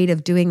afraid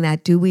of doing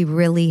that, do we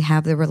really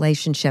have the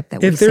relationship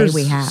that we say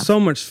we have? If there's so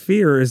much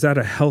fear, is that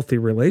a healthy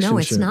relationship? No,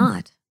 it's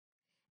not.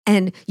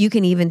 And you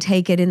can even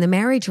take it in the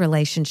marriage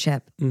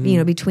relationship,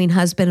 between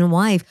husband and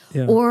wife,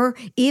 or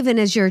even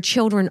as your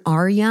children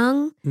are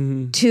young,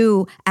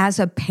 to, as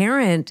a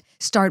parent,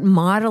 start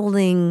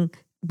modeling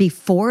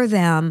before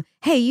them,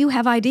 hey, you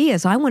have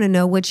ideas. I want to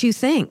know what you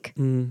think.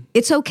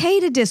 It's okay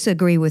to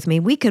disagree with me.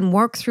 We can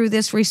work through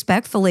this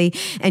respectfully,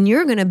 and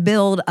you're going to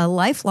build a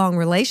lifelong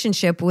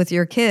relationship with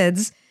your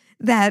kids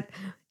that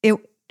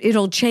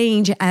it'll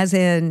change as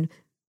in,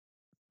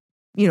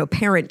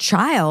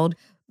 parent-child,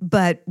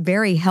 but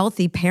very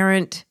healthy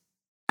parent,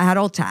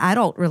 adult to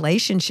adult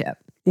relationship.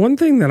 One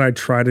thing that I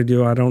try to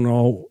do, I don't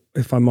know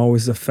if I'm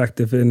always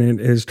effective in it,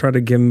 is try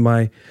to give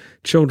my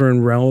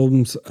children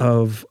realms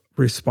of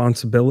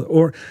responsibility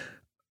or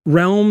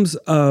realms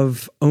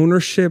of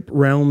ownership,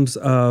 realms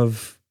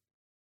of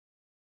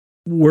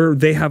where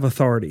they have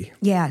authority.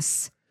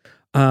 Yes.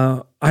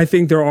 I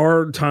think there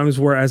are times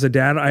where as a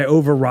dad, I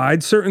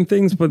override certain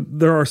things, but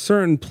there are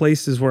certain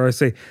places where I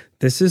say,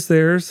 this is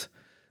theirs.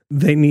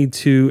 They need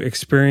to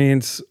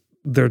experience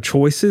their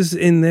choices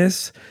in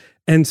this.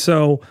 And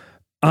so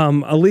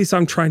at least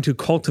I'm trying to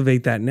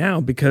cultivate that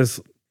now because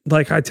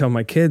like I tell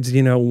my kids,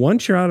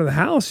 once you're out of the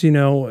house,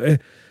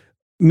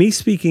 me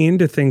speaking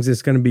into things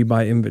is going to be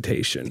by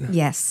invitation.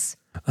 Yes.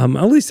 At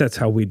least that's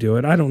how we do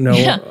it. I don't know.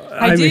 Yeah.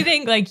 I do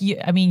think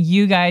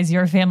you guys,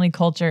 your family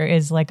culture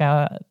is like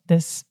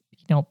this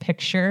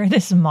picture,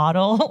 this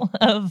model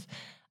of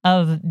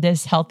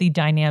this healthy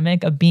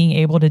dynamic of being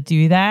able to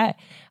do that.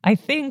 I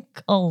think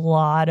a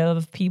lot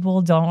of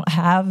people don't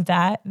have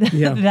that.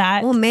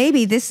 Yeah. Well,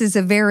 maybe this is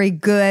a very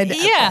good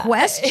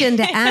question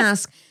to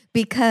ask,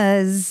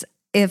 because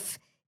if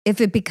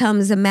it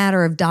becomes a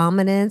matter of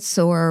dominance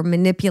or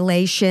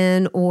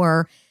manipulation,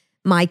 or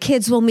my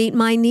kids will meet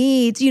my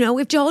needs,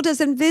 if Joel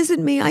doesn't visit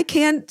me, I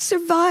can't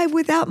survive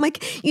without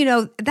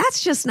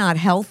that's just not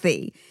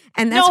healthy.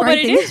 And that's but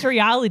it is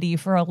reality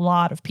for a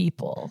lot of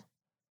people.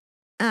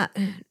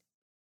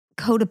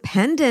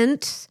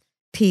 Codependent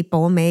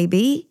people,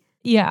 maybe.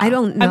 Yeah. I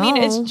don't know. I mean,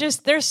 it's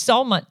just, there's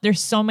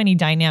so many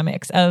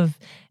dynamics of,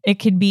 it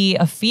could be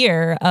a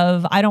fear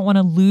of, I don't want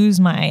to lose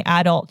my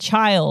adult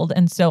child.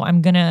 And so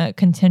I'm going to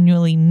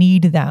continually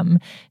need them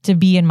to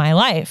be in my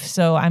life.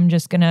 So I'm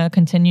just going to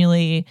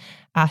continually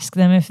ask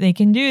them if they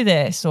can do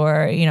this,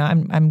 or,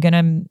 I'm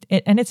going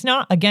to, and it's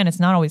not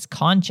always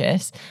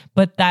conscious,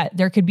 but that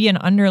there could be an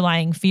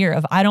underlying fear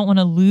of, I don't want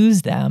to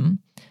lose them.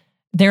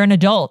 They're an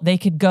adult. They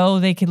could go,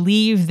 they could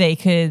leave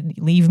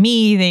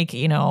me. They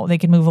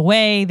could move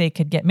away. They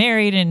could get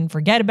married and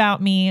forget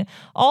about me.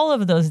 All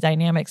of those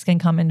dynamics can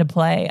come into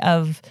play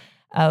of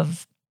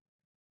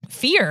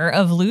fear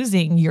of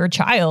losing your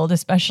child,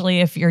 especially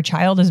if your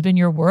child has been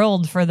your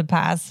world for the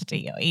past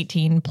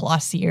 18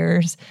 plus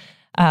years.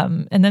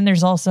 And then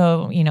there's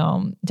also,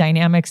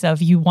 dynamics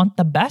of you want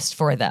the best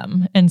for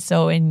them. And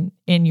so in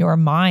your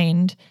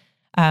mind,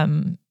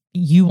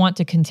 you want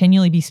to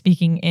continually be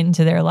speaking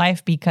into their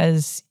life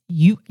because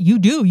you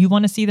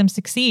want to see them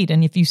succeed.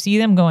 And if you see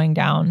them going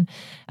down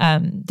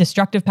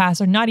destructive paths,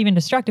 or not even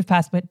destructive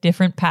paths, but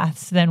different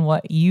paths than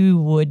what you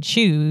would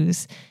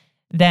choose,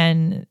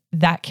 then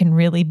that can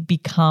really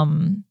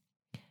become,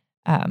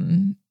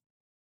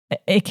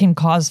 it can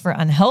cause for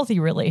unhealthy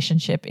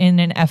relationship in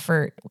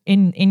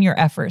your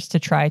efforts to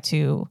try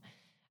to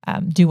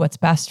do what's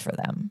best for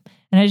them.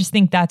 And I just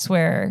think that's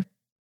where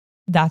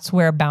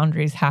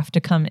boundaries have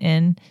to come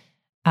in.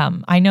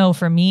 I know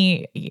for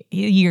me,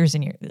 years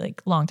and years,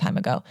 like long time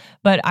ago,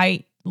 but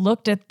I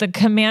looked at the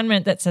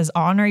commandment that says,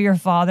 honor your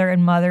father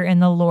and mother in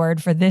the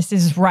Lord, for this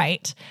is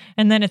right.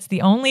 And then it's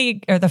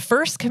the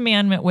first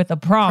commandment with a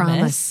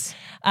promise.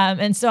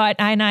 And so I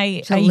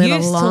used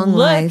to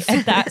look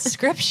at that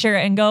scripture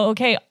and go,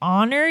 okay,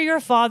 honor your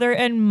father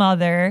and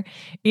mother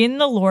in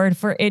the Lord,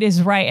 for it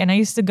is right. And I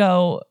used to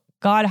go,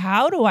 God,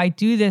 how do I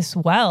do this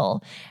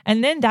well?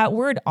 And then that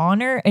word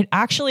honor,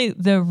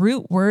 the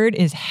root word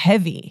is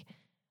heavy.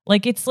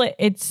 Like it's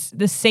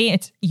the same,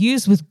 it's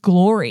used with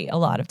glory a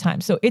lot of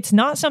times. So it's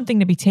not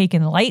something to be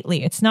taken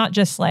lightly. It's not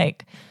just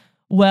like,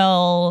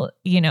 love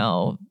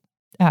your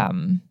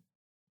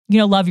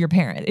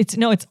parent.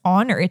 It's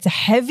honor. It's a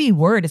heavy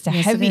word. It's and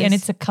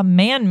it's a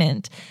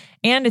commandment,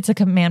 and it's a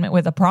commandment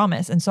with a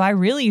promise. And so I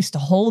really used to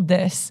hold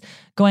this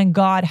going,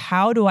 God,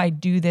 how do I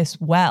do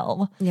this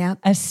well? Yeah.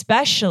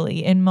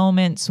 Especially in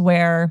moments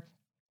where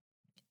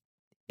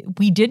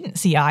we didn't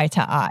see eye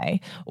to eye,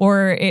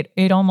 or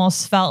it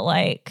almost felt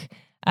like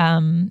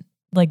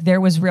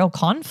there was real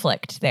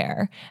conflict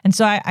there. And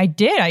so I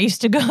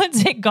used to go and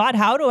say, God,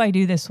 how do I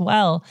do this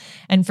well?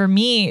 And for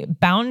me,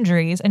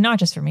 boundaries, and not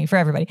just for me, for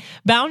everybody,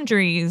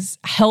 boundaries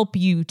help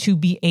you to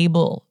be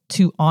able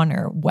to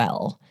honor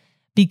well,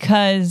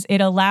 because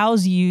it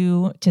allows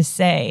you to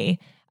say,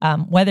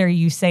 whether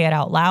you say it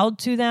out loud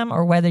to them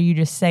or whether you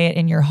just say it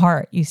in your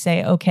heart, you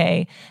say,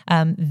 okay,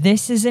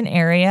 this is an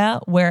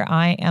area where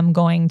I am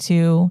going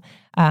to,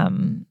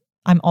 I'm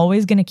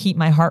always going to keep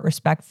my heart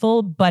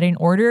respectful. But in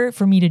order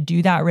for me to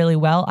do that really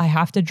well, I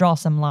have to draw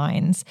some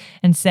lines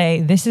and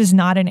say, this is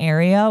not an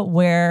area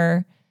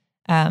where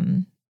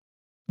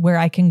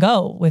I can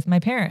go with my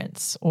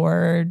parents,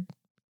 or,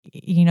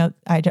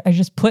 I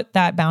just put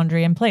that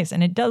boundary in place.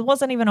 And it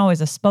wasn't even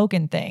always a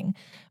spoken thing,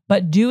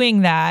 but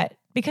doing that,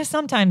 because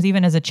sometimes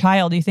even as a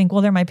child, you think,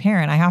 well, they're my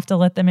parent, I have to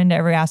let them into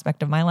every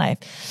aspect of my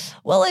life.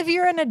 Well, if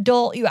you're an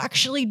adult, you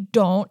actually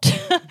don't.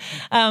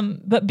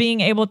 But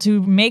being able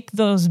to make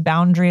those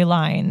boundary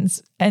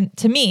lines, and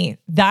to me,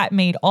 that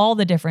made all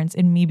the difference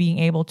in me being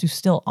able to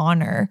still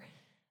honor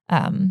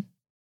them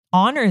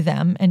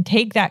and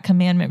take that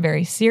commandment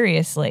very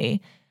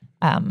seriously.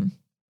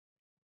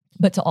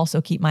 But to also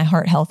keep my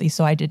heart healthy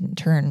so I didn't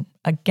turn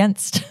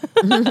against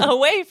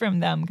away from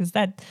them, because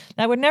that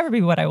would never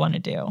be what I want to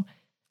do.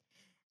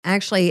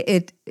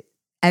 Actually,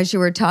 as you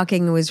were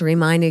talking, it was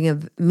reminding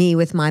of me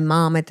with my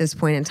mom at this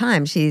point in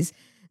time. She's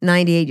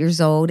 98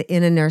 years old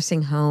in a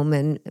nursing home.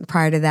 And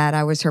prior to that,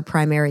 I was her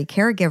primary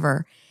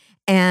caregiver.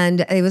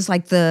 And it was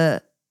like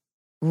the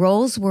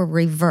roles were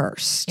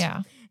reversed.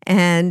 Yeah.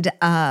 And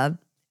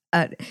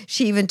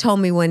she even told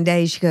me one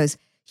day, she goes,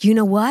 you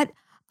know what?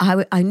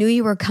 I knew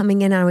you were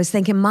coming in and I was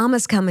thinking,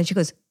 Mama's coming. She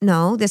goes,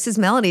 no, this is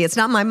Melody. It's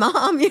not my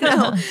mom,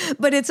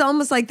 but it's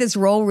almost like this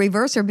role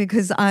reverser,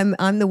 because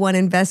I'm the one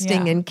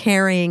investing and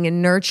caring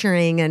and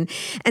nurturing. And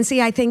see,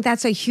 I think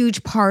that's a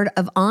huge part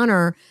of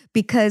honor,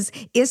 because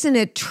isn't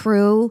it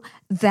true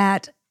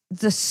that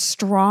the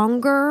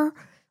stronger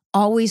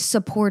always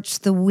supports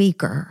the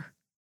weaker?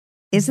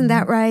 Isn't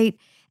that right?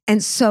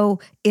 And so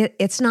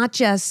it's not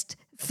just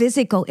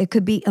physical, it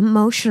could be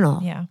emotional.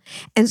 Yeah.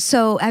 And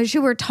so as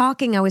you were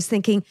talking, I was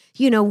thinking,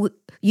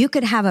 you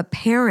could have a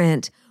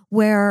parent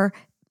where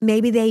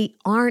maybe they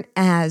aren't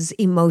as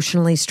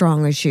emotionally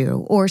strong as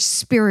you or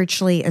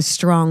spiritually as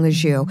strong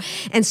as you.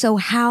 And so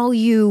how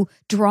you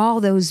draw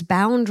those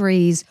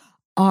boundaries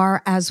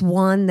are as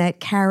one that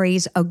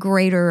carries a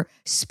greater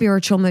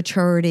spiritual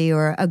maturity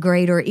or a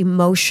greater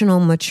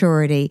emotional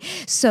maturity,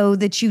 so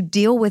that you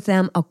deal with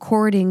them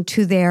according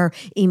to their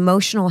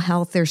emotional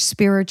health, their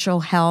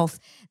spiritual health,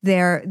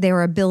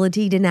 their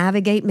ability to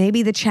navigate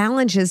maybe the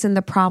challenges and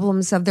the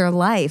problems of their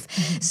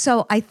life.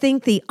 So I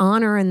think the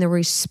honor and the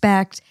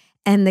respect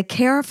and the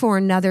care for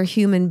another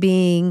human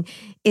being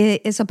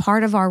is a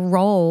part of our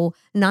role,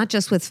 not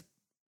just with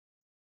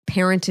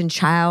parent and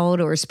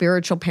child or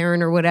spiritual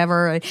parent or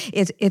whatever.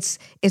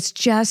 It's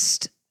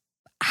just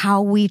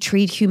how we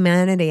treat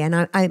humanity.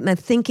 And I'm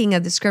thinking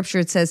of the scripture.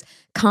 It says,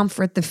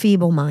 comfort the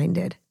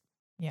feeble-minded.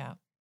 Yeah.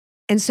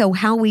 And so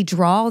how we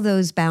draw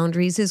those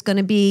boundaries is going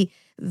to be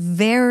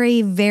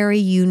very, very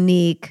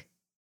unique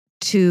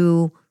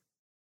to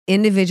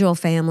individual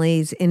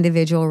families,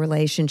 individual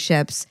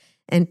relationships,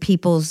 and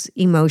people's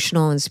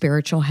emotional and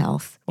spiritual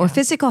health, or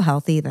physical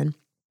health even.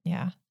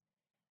 Yeah.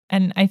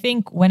 And I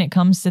think when it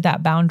comes to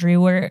that boundary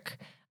work,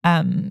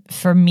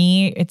 for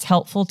me, it's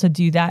helpful to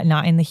do that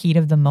not in the heat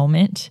of the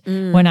moment,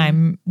 when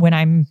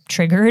I'm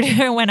triggered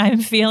or when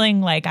I'm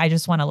feeling like I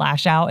just want to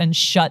lash out and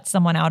shut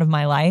someone out of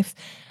my life,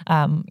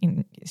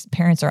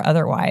 parents or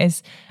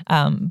otherwise.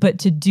 But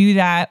to do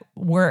that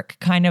work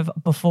kind of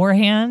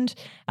beforehand,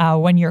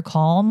 when you're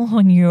calm,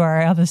 when you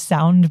are of a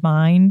sound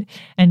mind,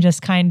 and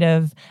just kind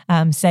of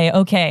say,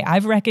 okay,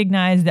 I've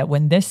recognized that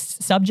when this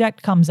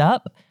subject comes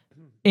up,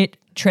 it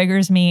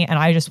triggers me and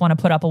I just want to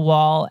put up a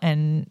wall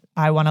and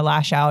I want to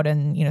lash out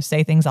and,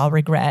 say things I'll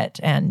regret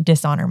and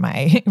dishonor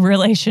my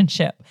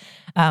relationship.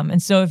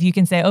 And so if you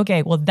can say,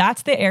 okay, well,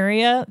 that's the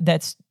area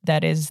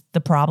that is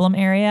the problem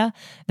area,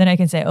 then I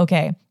can say,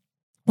 okay,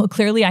 well,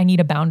 clearly I need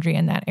a boundary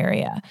in that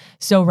area.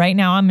 So right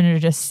now I'm going to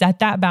just set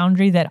that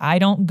boundary that I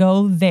don't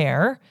go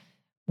there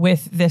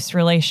with this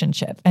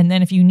relationship. And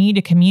then if you need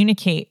to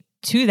communicate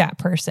to that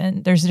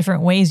person, there's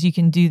different ways you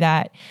can do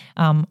that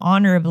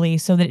honorably,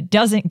 so that it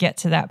doesn't get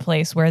to that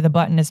place where the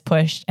button is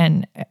pushed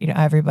and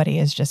everybody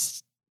is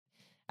just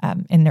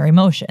in their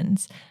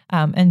emotions.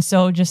 And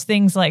so just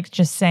things like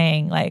just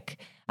saying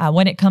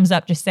when it comes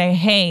up, just say,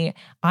 hey,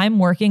 I'm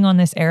working on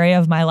this area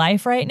of my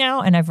life right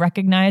now, and I've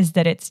recognized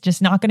that it's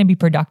just not going to be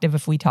productive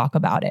if we talk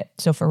about it.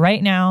 So for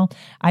right now,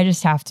 I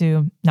just have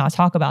to not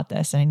talk about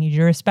this, and I need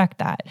you to respect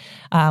that.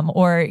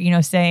 Or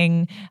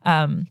saying,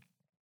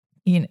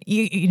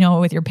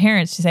 with your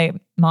parents, to say,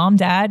 Mom,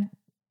 Dad,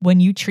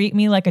 when you treat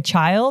me like a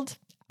child,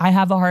 I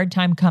have a hard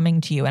time coming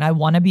to you, and I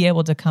want to be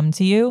able to come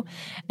to you.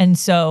 And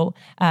so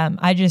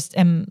I just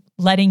am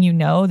letting you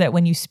know that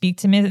when you speak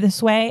to me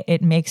this way,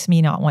 it makes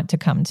me not want to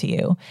come to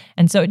you.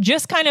 And so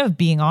just kind of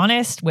being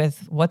honest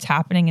with what's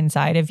happening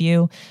inside of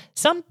you.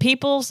 Some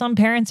people, some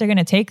parents are going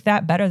to take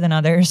that better than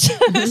others.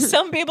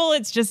 Some people,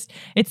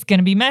 it's going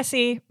to be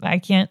messy. I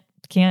can't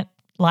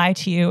lie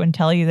to you and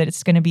tell you that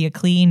it's going to be a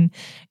clean,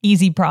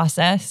 easy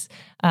process.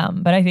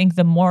 But I think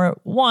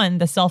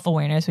the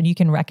self-awareness, when you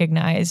can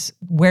recognize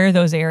where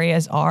those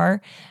areas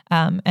are,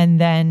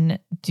 and then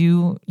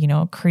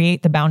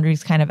create the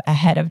boundaries kind of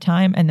ahead of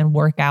time and then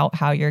work out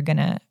how you're going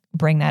to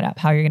bring that up,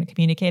 how you're going to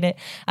communicate it.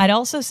 I'd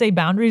also say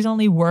boundaries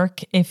only work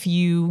if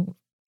you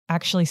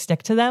actually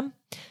stick to them.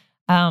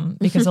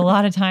 Because a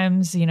lot of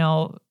times,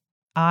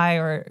 I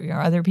or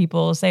other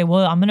people say,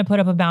 well, I'm going to put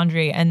up a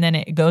boundary, and then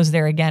it goes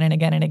there again and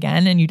again and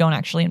again, and you don't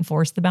actually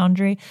enforce the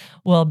boundary.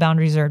 Well,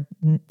 boundaries they're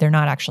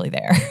not actually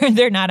there.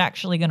 They're not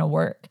actually going to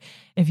work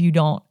if you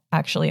don't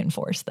actually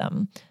enforce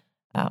them.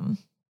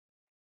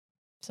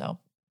 So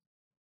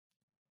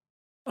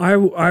I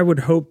would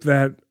hope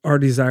that our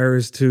desire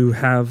is to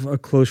have a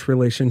close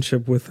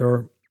relationship with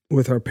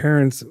our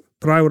parents,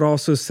 but I would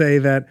also say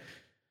that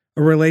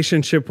a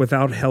relationship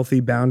without healthy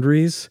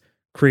boundaries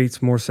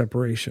creates more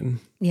separation.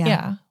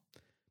 Yeah.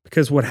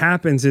 Because what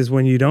happens is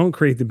when you don't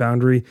create the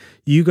boundary,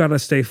 you got to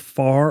stay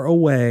far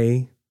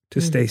away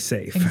to stay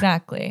safe.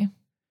 Exactly.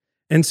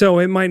 And so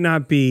it might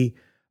not be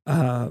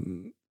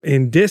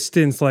in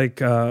distance,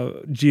 like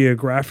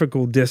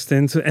geographical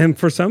distance. And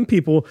for some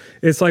people,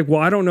 it's like,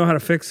 well, I don't know how to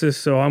fix this,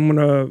 so I'm going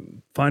to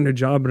find a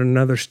job in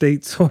another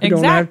state so I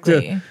don't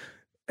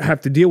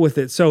have to deal with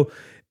it. So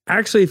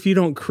actually, if you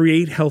don't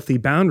create healthy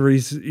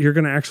boundaries, you're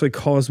going to actually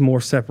cause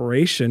more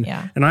separation.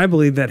 Yeah. And I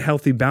believe that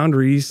healthy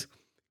boundaries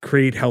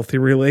create healthy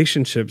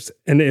relationships.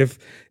 And if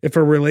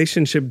a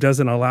relationship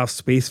doesn't allow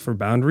space for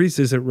boundaries,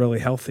 is it really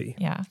healthy?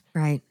 Yeah.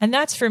 Right. And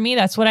that's for me,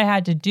 that's what I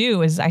had to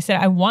do is I said,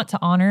 I want to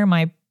honor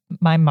my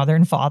mother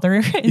and father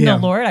in the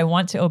Lord. I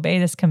want to obey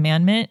this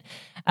commandment.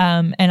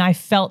 And I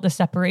felt the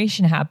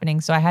separation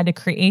happening. So I had to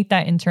create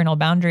that internal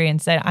boundary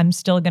and said, I'm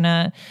still going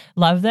to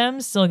love them,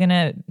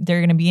 they're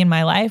going to be in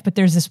my life. But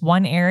there's this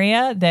one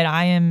area that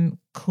I am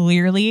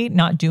clearly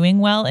not doing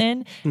well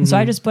in. And so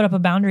I just put up a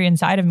boundary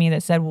inside of me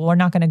that said, well, we're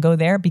not going to go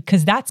there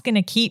because that's going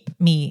to keep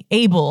me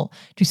able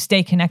to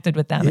stay connected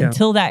with them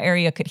until that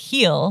area could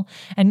heal.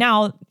 And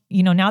now,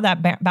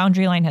 that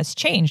boundary line has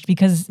changed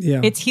because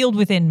it's healed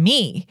within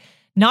me.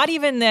 Not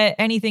even that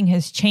anything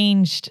has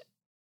changed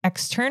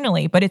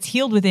externally, but it's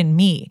healed within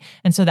me.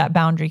 And so that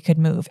boundary could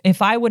move.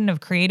 If I wouldn't have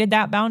created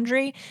that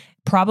boundary,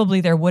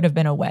 probably there would have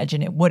been a wedge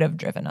and it would have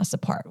driven us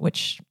apart,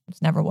 which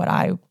is never what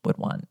I would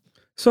want.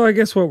 So I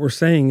guess what we're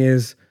saying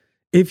is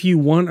if you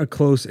want a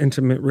close,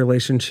 intimate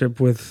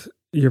relationship with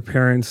your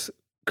parents,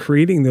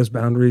 creating those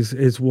boundaries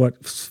is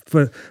what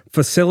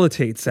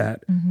facilitates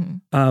that.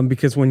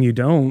 Because when you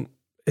don't,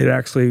 it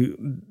actually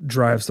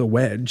drives a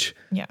wedge.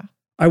 Yeah.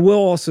 I will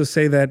also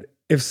say that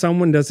if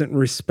someone doesn't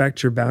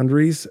respect your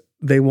boundaries,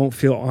 they won't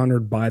feel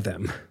honored by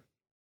them.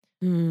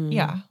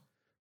 Yeah.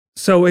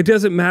 So it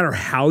doesn't matter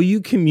how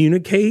you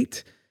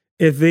communicate.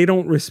 If they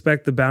don't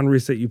respect the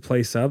boundaries that you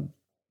place up,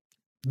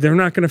 they're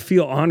not going to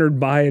feel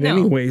honored by it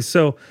anyway.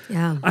 So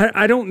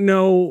I don't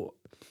know.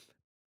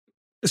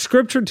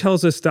 Scripture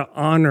tells us to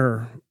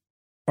honor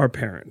our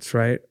parents,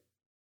 right?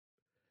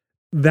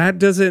 That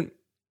doesn't,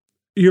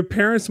 your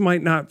parents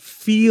might not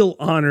feel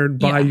honored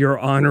by your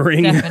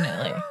honoring.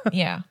 Definitely.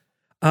 Yeah.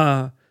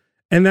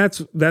 And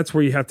that's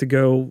where you have to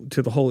go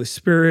to the Holy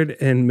Spirit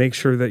and make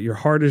sure that your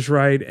heart is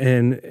right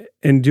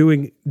and do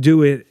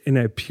it in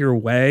a pure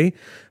way.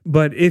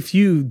 But if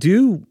you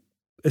do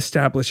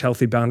establish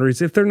healthy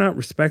boundaries, if they're not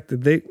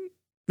respected, it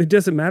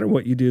doesn't matter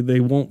what you do, they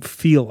won't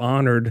feel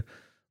honored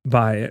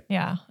by it.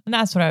 Yeah. And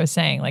that's what I was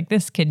saying. Like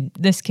this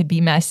could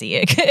be messy.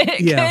 It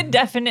could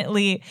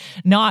definitely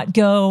not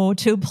go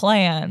to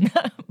plan,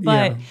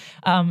 but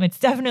it's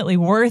definitely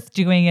worth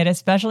doing it,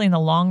 especially in the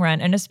long run.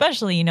 And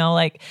especially,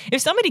 like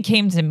if somebody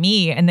came to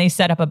me and they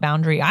set up a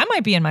boundary, I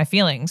might be in my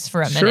feelings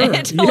for a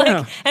minute.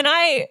 And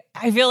I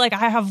feel like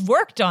I have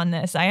worked on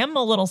this. I am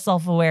a little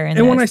self-aware in this.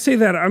 And when I say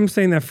that, I'm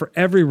saying that for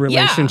every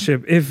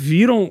relationship.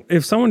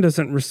 If someone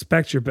doesn't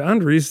respect your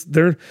boundaries,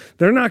 they're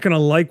not going to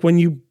like when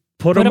you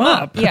put them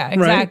up. Yeah,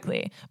 exactly.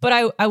 Right?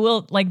 But I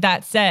will, like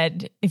that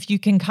said, if you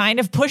can kind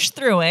of push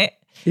through it,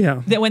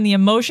 that when the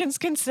emotions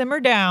can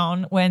simmer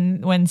down,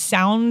 when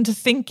sound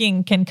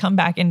thinking can come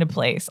back into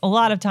place, a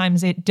lot of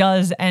times it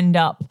does end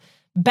up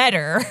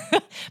better.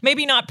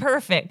 Maybe not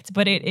perfect,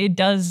 but it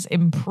does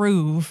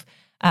improve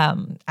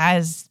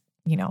as,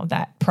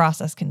 that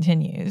process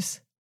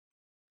continues.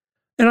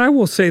 And I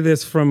will say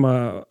this from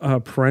a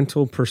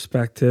parental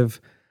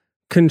perspective.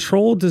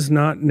 Control does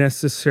not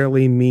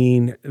necessarily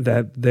mean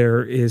that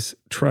there is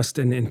trust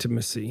and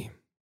intimacy.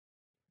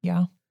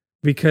 Yeah.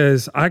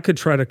 Because I could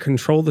try to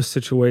control the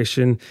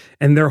situation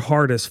and their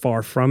heart is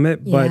far from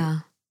it,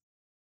 but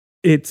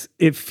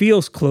it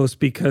feels close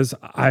because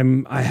I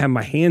have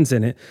my hands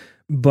in it,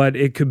 but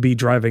it could be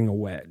driving a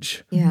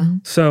wedge. Yeah.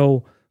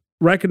 So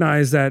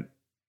recognize that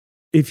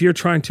if you're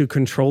trying to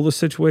control the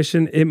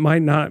situation, it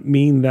might not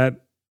mean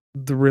that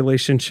the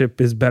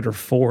relationship is better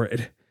for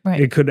it. Right.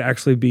 It could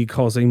actually be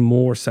causing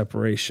more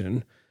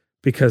separation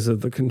because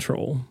of the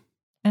control.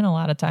 And a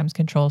lot of times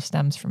control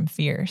stems from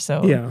fear.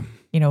 So, Yeah.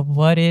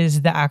 What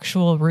is the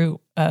actual root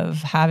of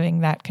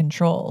having that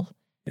control?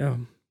 Yeah.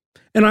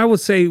 And I would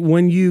say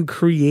when you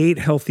create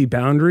healthy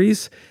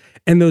boundaries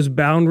and those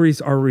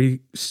boundaries are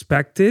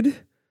respected,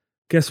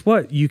 guess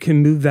what? You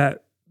can move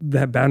that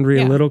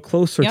boundary a little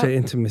closer to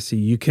intimacy.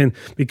 You can,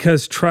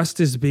 because trust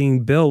is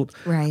being built,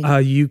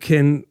 Right. You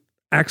can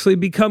actually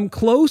become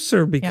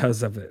closer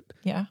because of it.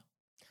 Yeah.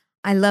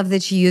 I love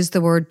that you use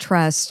the word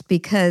trust,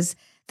 because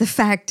the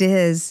fact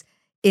is,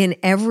 in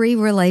every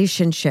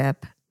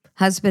relationship,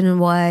 husband and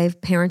wife,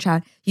 parent,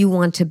 child, you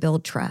want to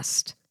build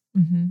trust.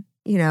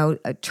 Mm-hmm.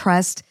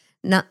 Trust,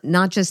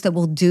 not just that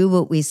we'll do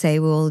what we say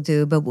we'll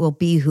do, but we'll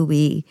be who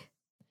we.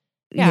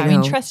 Yeah, I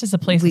mean, trust is a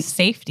place of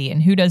safety,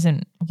 and who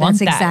doesn't want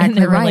that's that in exactly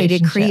their right.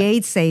 relationship? It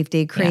creates safety,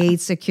 it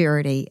creates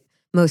security,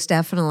 most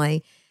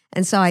definitely.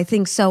 And so I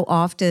think so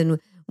often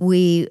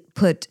we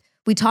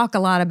talk a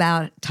lot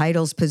about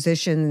titles,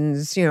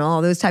 positions,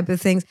 all those type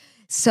of things.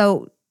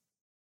 So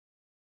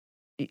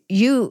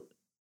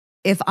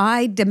if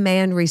I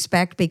demand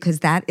respect because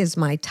that is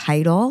my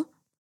title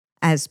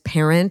as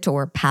parent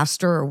or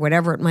pastor or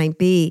whatever it might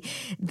be,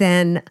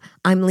 then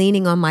I'm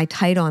leaning on my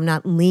title. I'm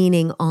not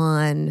leaning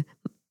on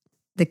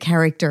the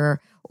character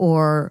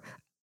or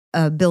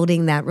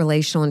building that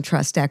relational and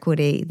trust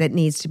equity that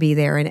needs to be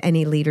there in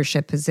any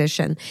leadership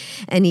position.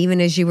 And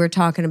even as you were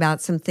talking about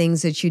some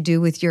things that you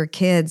do with your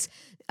kids,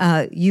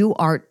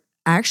 you're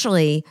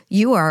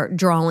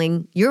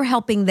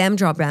helping them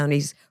draw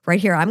boundaries. Right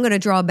here, I'm going to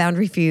draw a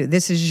boundary for you.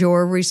 This is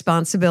your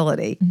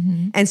responsibility.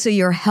 Mm-hmm. And so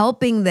you're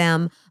helping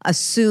them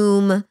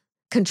assume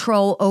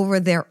control over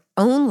their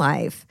own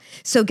life.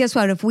 So guess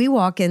what? If we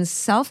walk in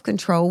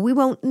self-control, we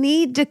won't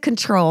need to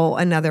control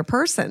another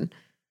person.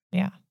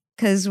 Yeah.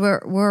 Because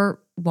we're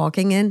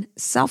walking in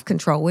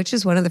self-control, which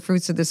is one of the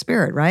fruits of the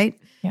Spirit, right?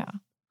 Yeah.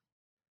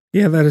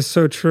 Yeah, that is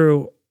so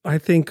true. I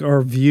think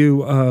our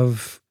view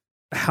of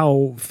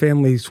how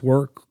families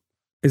work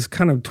is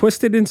kind of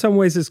twisted in some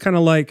ways. It's kind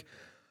of like,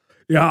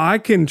 yeah, I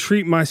can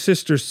treat my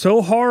sister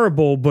so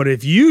horrible, but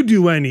if you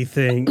do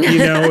anything,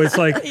 it's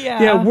like,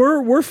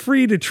 we're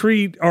free to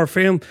treat our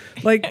family.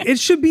 Like, it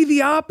should be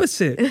the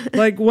opposite.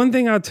 Like, one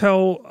thing I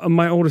tell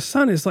my oldest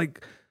son is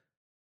like,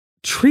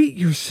 treat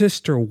your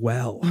sister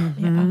well,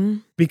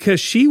 because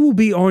she will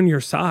be on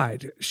your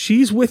side.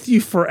 She's with you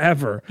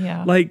forever.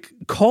 Yeah. Like,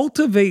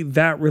 cultivate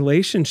that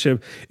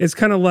relationship. It's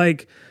kind of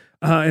like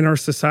in our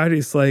society,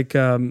 it's like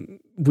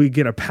we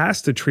get a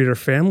pass to treat our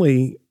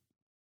family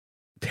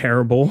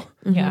terrible.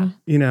 Yeah.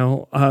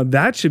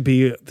 That should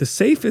be the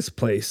safest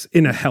place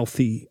in a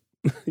healthy,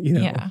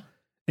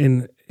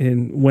 in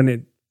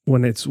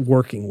when it's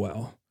working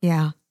well.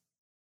 Yeah.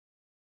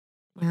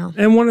 Wow.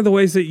 And one of the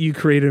ways that you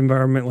create an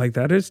environment like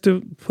that is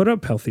to put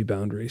up healthy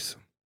boundaries.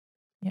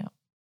 Yeah.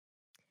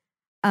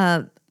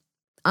 I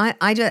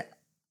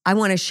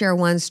want to share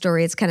one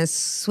story. It's kind of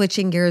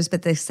switching gears,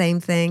 but the same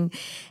thing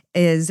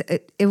is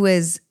it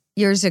was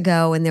years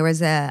ago, and there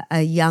was a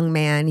young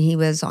man. He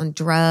was on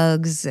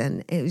drugs,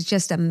 and it was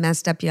just a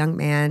messed up young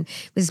man.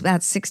 He was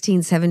about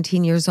 16,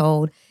 17 years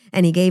old,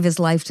 and he gave his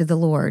life to the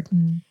Lord.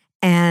 Mm.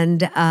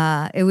 And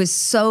it was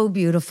so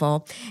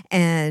beautiful.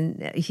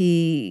 And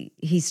he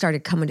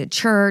started coming to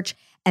church.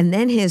 And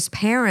then his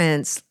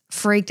parents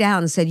freaked out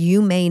and said,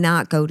 "You may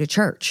not go to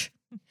church."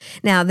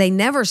 Now, they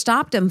never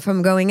stopped him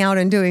from going out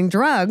and doing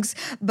drugs,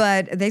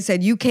 but they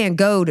said, "You can't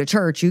go to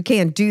church. You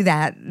can't do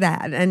that,"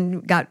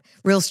 and got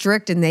real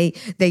strict. And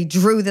they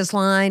drew this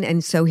line.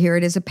 And so here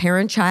it is, a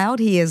parent child.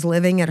 He is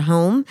living at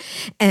home.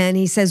 And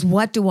he says,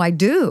 "What do I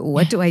do?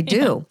 What do I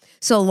do?" Yeah.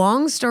 So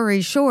long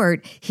story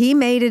short, he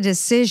made a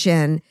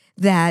decision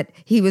that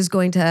he was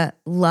going to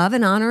love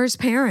and honor his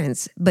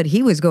parents, but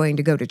he was going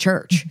to go to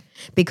church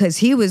because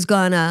he was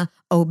going to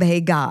obey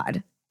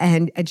God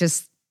and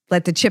just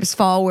let the chips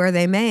fall where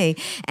they may.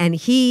 And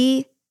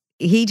he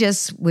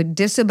just would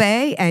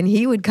disobey and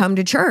he would come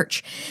to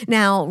church.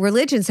 Now,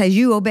 religion says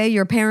you obey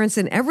your parents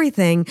in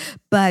everything,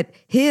 but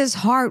his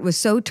heart was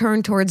so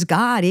turned towards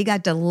God. He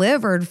got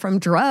delivered from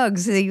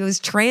drugs. He was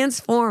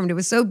transformed. It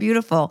was so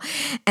beautiful.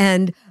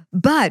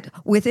 But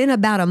within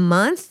about a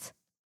month,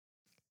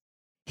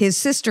 his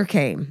sister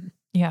came.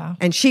 Yeah.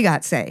 And she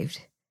got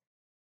saved.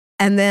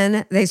 And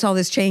then they saw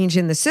this change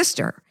in the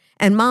sister.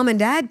 And mom and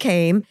dad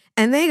came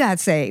and they got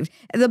saved.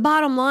 The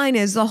bottom line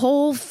is the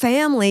whole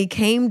family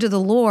came to the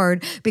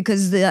Lord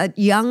because the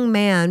young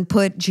man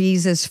put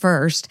Jesus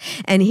first.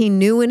 And he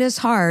knew in his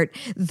heart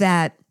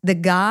that the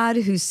God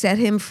who set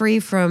him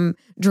free from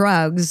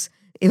drugs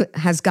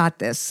has got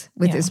this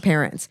with his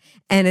parents.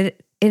 And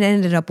it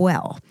ended up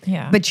well.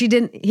 Yeah. But he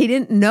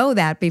didn't know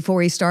that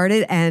before he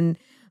started. And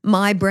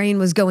my brain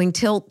was going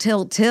tilt,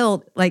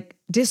 like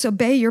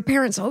disobey your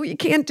parents. Oh, you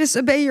can't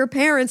disobey your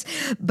parents.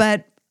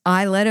 But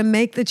I let him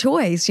make the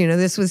choice.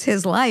 This was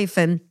his life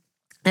and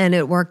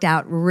it worked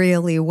out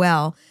really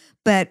well.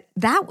 But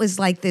that was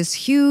like this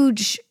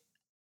huge,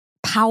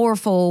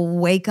 powerful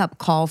wake-up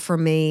call for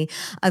me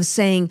of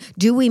saying,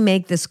 do we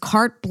make this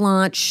carte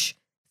blanche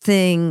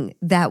thing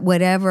that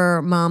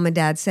whatever mom and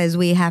dad says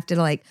we have to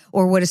like,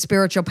 or what a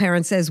spiritual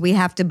parent says, we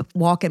have to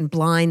walk in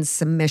blind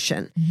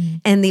submission.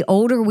 And the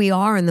older we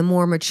are and the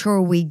more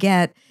mature we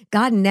get,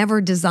 God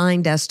never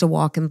designed us to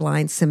walk in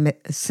blind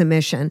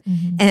submission.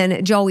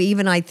 And Joe,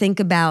 even I think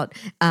about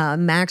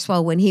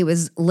Maxwell when he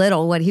was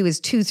little, when he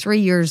was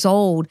 2-3 years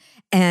old,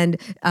 and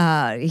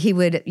he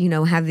would,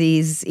 have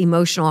these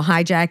emotional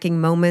hijacking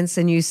moments.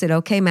 And you said,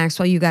 okay,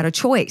 Maxwell, you got a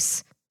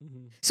choice.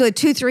 So at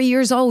 2-3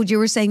 years old, you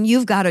were saying,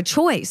 you've got a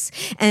choice.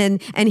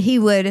 And he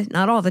would,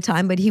 not all the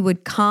time, but he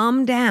would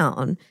calm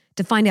down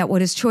to find out what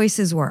his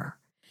choices were.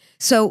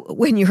 So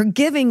when you're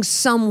giving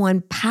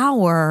someone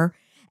power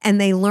and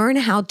they learn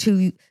how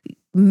to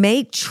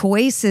make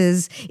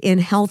choices in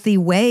healthy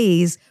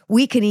ways,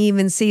 we can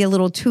even see a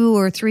little 2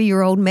 or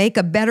 3-year-old make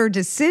a better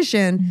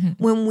decision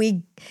when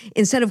we,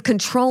 instead of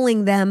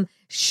controlling them,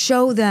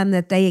 show them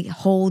that they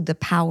hold the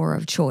power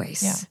of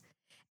choice. Yeah.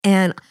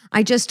 And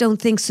I just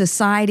don't think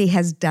society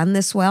has done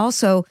this well.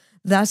 So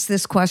thus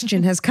this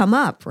question has come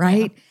up,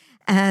 right?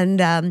 Yeah.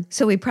 And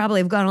so we probably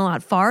have gone a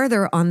lot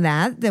farther on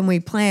that than we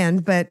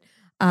planned, but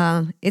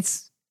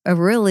it's a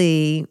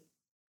really,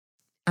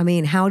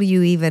 how do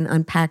you even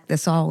unpack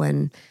this all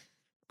in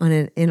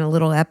a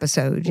little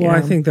episode? Well,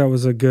 I think that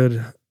was a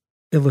good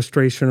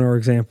illustration or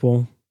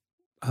example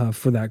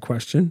for that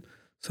question.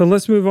 So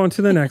let's move on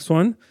to the next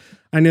one.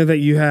 I know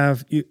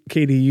that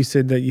Katie, you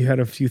said that you had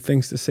a few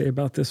things to say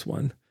about this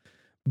one.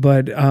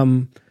 But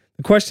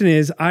the question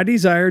is, I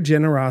desire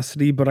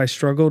generosity, but I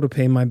struggle to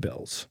pay my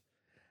bills.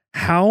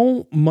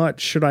 How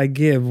much should I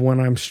give when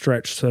I'm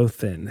stretched so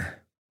thin?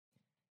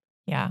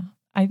 Yeah,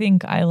 I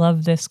think I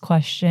love this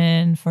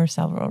question for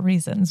several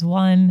reasons.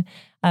 One,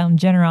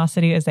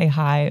 generosity is a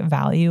high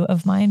value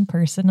of mine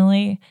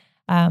personally.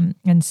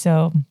 And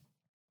so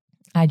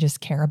I just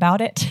care about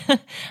it.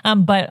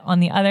 But on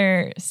the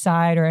other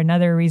side, or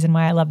another reason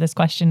why I love this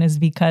question is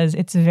because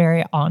it's a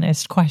very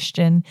honest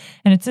question.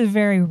 And it's a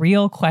very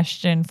real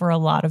question for a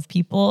lot of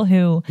people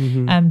who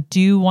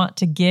do want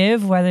to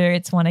give, whether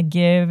it's want to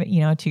give,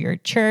 to your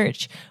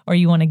church, or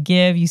you want to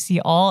give, you see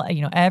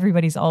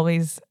everybody's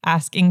always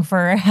asking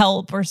for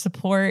help or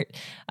support.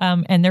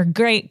 And they're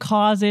great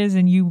causes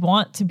and you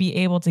want to be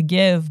able to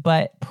give,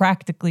 but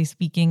practically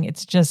speaking,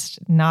 it's just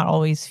not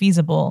always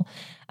feasible.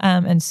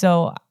 And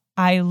so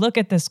I look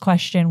at this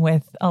question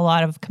with a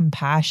lot of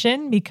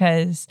compassion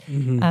because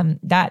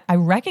that I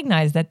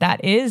recognize that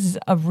is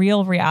a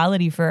real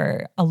reality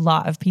for a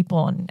lot of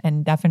people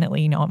and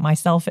definitely,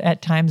 myself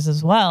at times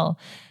as well.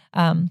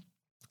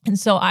 And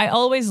so I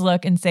always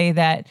look and say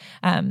that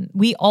I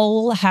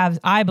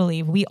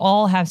believe we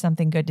all have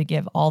something good to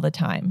give all the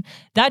time.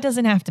 That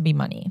doesn't have to be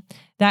money.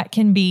 That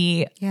can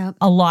be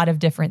a lot of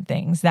different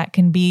things. That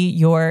can be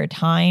your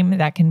time.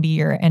 That can be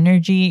your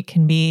energy. It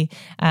can be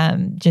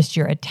just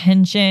your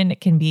attention.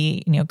 It can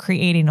be,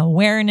 creating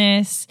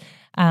awareness,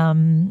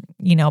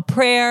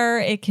 prayer.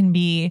 It can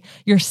be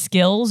your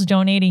skills,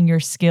 donating your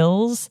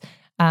skills,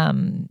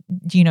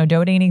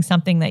 donating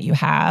something that you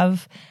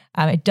have.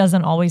 It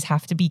doesn't always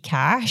have to be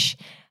cash.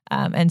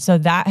 And so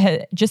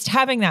just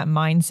having that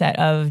mindset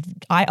of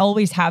I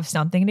always have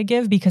something to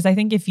give, because I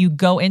think if you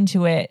go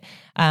into it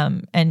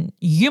and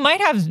you might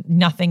have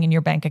nothing in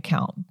your bank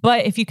account,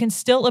 but if you can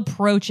still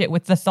approach it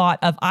with the thought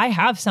of I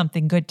have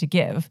something good to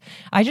give,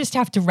 I just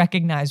have to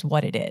recognize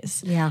what it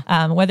is.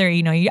 Yeah. Whether,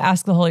 you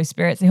ask the Holy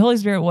Spirit, say, Holy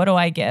Spirit, what do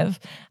I give?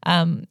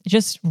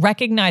 Just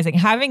recognizing,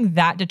 having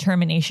that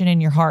determination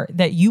in your heart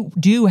that you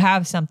do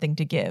have something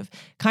to give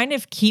kind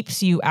of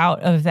keeps you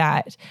out of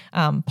that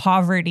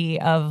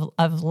poverty of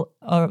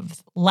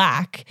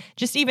lack,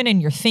 just even in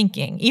your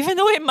thinking, even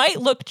though it might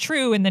look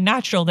true in the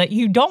natural that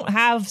you don't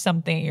have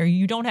something or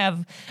you don't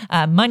have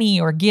money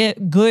or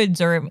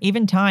goods or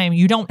even time,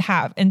 you don't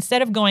have.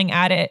 Instead of going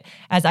at it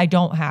as I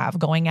don't have,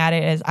 going at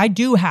it as I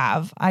do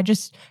have, I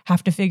just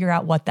have to figure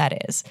out what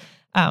that is.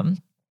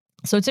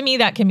 So to me,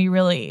 that can be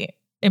really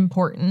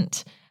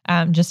important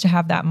just to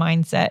have that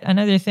mindset.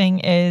 Another thing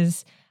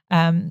is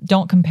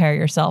don't compare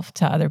yourself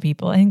to other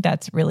people. I think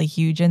that's really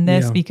huge in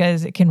this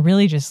because it can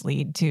really just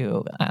lead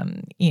to,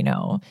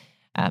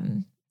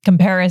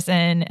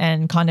 comparison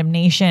and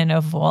condemnation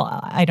of,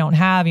 well, I don't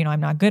have, I'm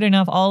not good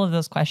enough, all of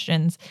those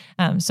questions.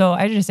 So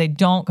I just say,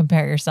 don't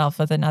compare yourself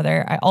with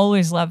another. I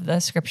always love the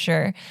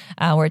scripture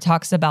where it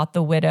talks about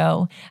the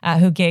widow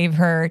who gave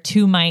her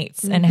 2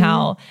 mites and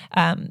how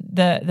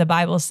the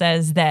Bible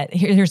says that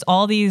here's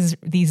all these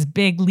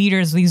big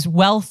leaders, these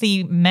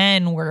wealthy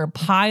men were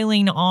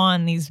piling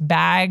on these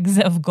bags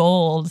of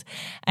gold,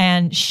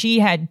 and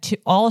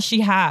all she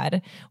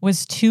had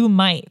was 2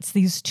 mites,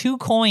 these 2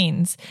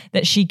 coins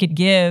that she could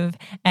give.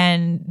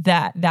 And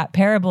that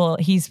parable,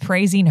 he's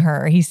praising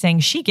her. He's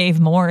saying she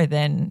gave more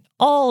than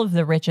all of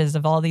the riches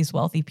of all these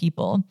wealthy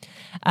people.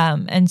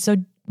 And so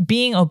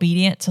being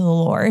obedient to the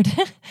Lord,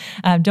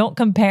 don't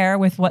compare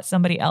with what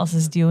somebody else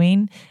is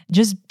doing.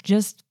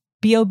 Just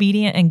be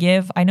obedient and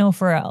give. I know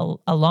for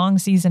a long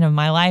season of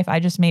my life, I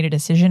just made a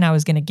decision I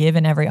was going to give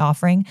in every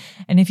offering.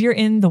 And if you're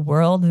in the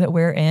world that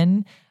we're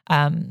in,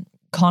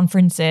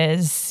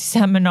 conferences,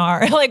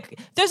 seminar, like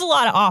there's a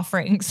lot of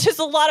offerings, just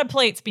a lot of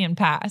plates being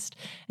passed.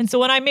 And so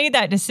when I made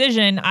that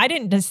decision, I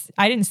didn't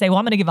say, well,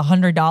 I'm going to give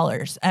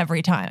 $100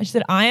 every time. I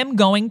said, I am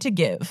going to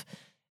give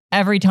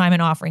every time an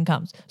offering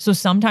comes. So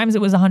sometimes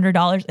it was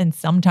 $100 and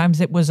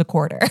sometimes it was a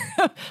quarter,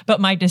 but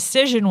my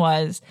decision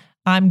was,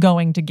 I'm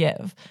going to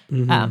give.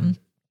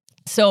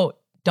 So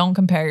don't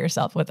compare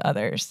yourself with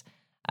others.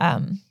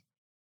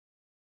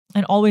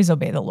 And always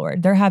obey the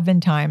Lord. There have been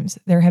times,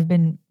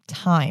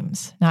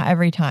 not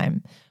every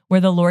time, where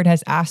the Lord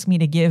has asked me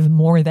to give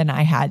more than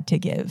I had to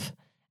give.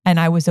 And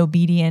I was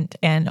obedient,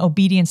 and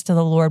obedience to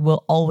the Lord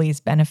will always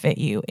benefit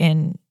you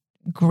in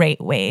great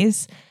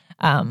ways.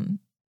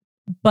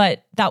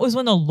 But that was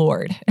when the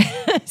Lord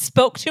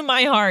spoke to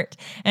my heart,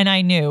 and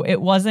I knew it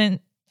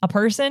wasn't a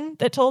person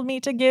that told me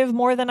to give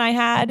more than I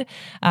had.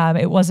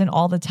 It wasn't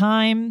all the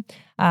time.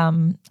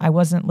 I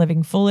wasn't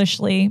living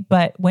foolishly,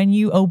 but when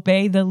you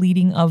obey the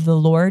leading of the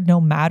Lord, no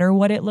matter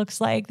what it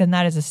looks like, then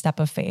that is a step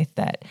of faith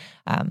that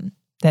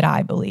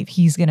I believe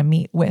He's going to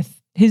meet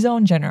with His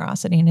own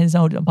generosity and His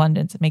own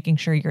abundance, making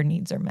sure your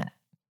needs are met.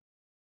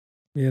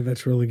 Yeah,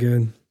 that's really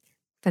good.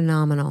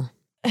 Phenomenal.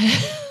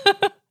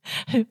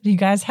 Do you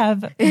guys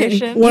have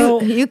mission?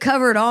 Well, you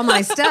covered all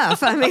my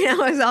stuff. I mean, that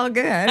was all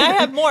good. I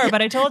have more,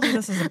 but I told you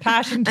this is a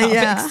passion topic.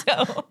 Yeah.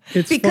 So.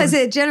 It's because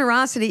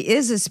generosity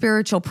is a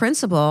spiritual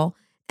principle,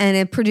 and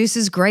it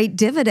produces great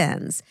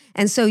dividends.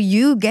 And so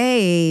you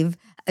gave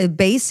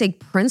basic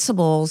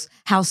principles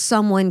how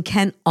someone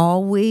can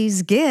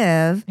always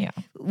give,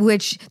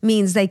 which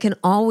means they can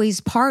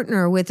always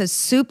partner with a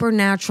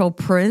supernatural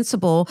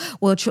principle,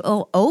 which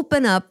will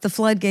open up the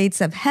floodgates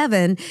of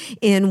heaven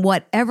in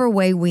whatever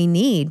way we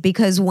need.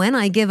 Because when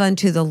I give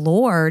unto the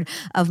Lord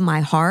of my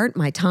heart,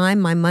 my time,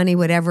 my money,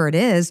 whatever it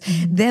is,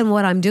 then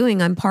what I'm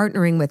doing, I'm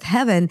partnering with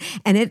heaven,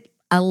 and it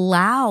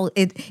allows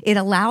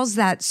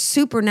that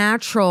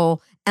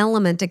supernatural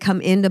element to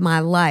come into my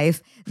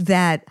life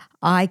that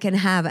I can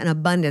have an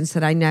abundance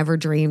that I never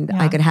dreamed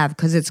I could have,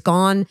 because it's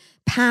gone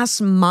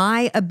past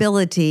my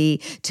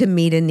ability to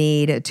meet a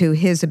need to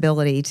His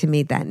ability to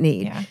meet that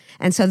need. Yeah.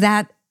 And so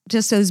that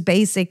just those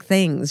basic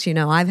things,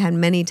 I've had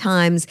many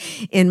times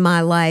in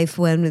my life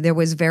when there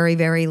was very,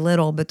 very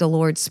little, but the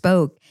Lord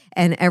spoke.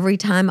 And every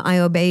time I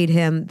obeyed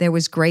Him, there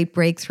was great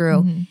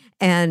breakthrough.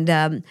 And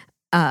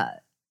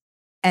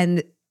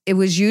it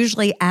was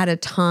usually at a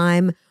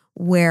time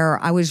where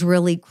I was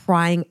really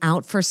crying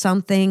out for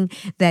something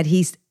that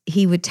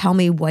he would tell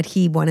me what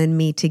He wanted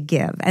me to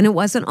give. And it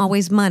wasn't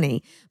always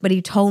money, but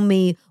He told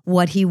me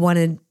what He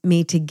wanted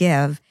me to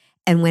give.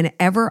 And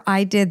whenever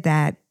I did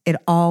that, it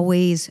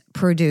always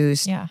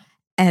produced. Yeah.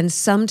 And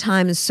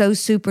sometimes so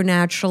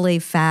supernaturally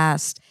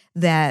fast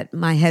that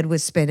my head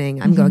was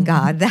spinning. I'm going,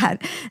 God,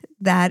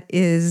 that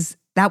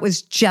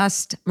was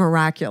just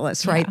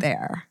miraculous right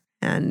there.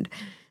 And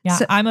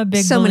I'm a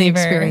big so believer.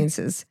 Many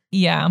experiences.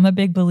 Yeah, I'm a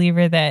big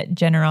believer that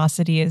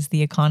generosity is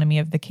the economy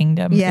of the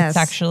kingdom. Yes. It's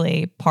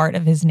actually part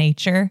of His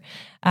nature.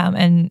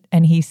 And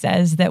He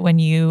says that when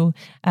you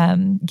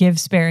give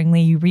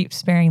sparingly, you reap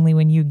sparingly.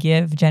 When you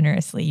give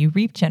generously, you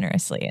reap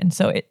generously. And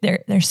so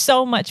there's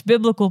so much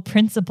biblical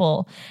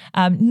principle,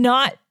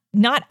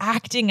 not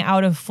acting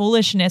out of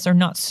foolishness or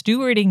not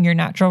stewarding your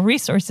natural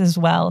resources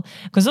well,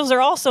 because those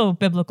are also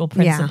biblical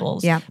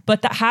principles. Yeah.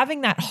 But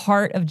having that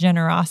heart of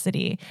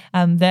generosity,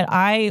 that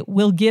I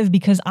will give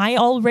because I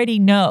already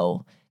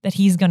know that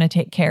He's going to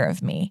take care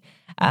of me.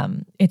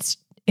 It's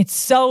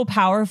so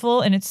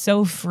powerful, and it's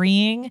so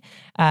freeing,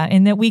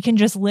 in that we can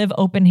just live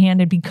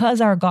open-handed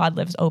because our God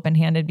lives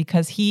open-handed,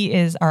 because He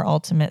is our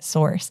ultimate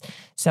source.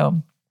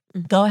 So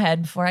go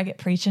ahead before I get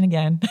preaching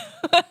again.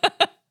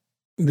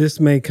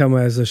 This may come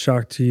as a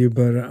shock to you,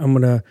 but I'm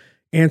going to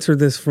answer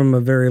this from a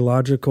very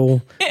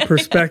logical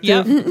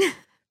perspective.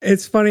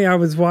 It's funny. I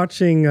was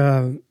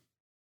watching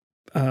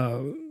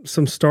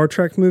some Star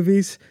Trek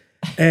movies,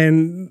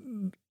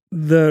 and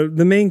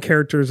the main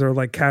characters are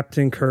like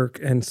Captain Kirk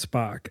and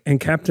Spock. And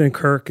Captain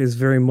Kirk is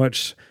very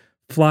much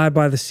fly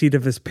by the seat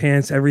of his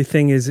pants.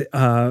 Everything is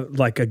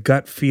like a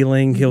gut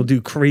feeling. He'll do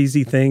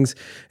crazy things.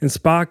 And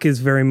Spock is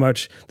very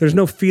much, there's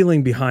no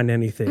feeling behind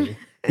anything.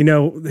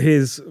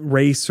 His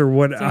race or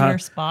what. So you're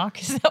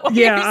Spock? Is that what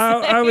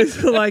I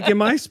was like,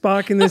 am I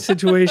Spock in this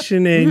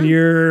situation and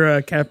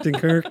you're Captain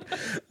Kirk?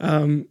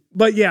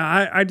 But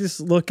yeah, I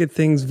just look at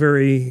things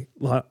very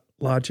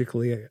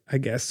logically, I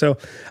guess. So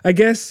I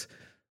guess,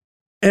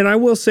 and I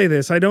will say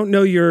this, I don't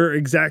know your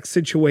exact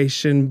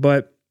situation,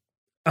 but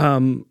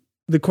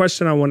the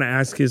question I want to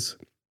ask is,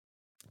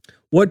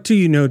 what do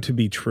you know to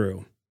be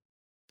true?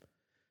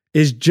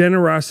 Is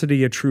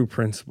generosity a true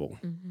principle?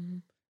 Mm-hmm.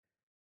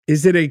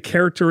 Is it a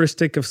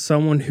characteristic of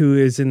someone who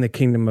is in the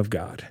kingdom of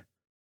God?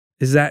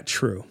 Is that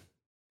true?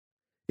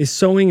 Is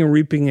sowing and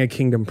reaping a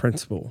kingdom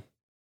principle?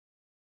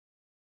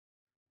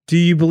 Do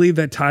you believe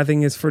that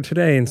tithing is for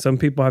today? And some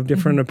people have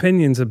different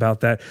opinions about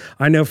that.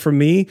 I know for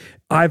me,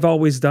 I've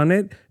always done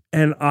it.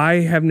 and I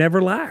have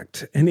never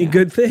lacked any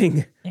good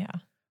thing.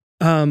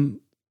 Yeah.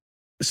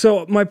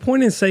 So my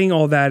point in saying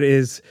all that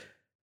is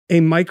a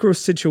micro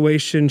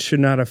situation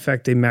should not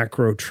affect a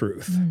macro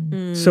truth.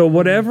 Mm. So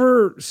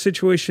whatever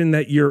situation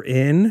that you're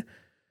in,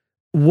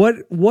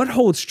 what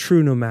holds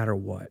true no matter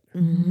what?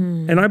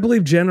 Mhm. And I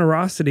believe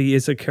generosity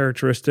is a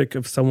characteristic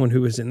of someone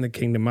who is in the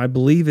kingdom. I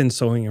believe in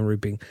sowing and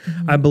reaping.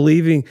 I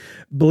believe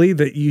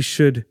that you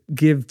should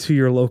give to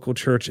your local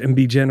church and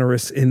be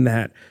generous in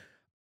that,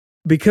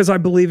 because I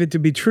believe it to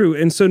be true.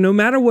 And so no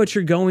matter what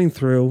you're going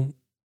through,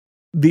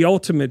 the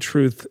ultimate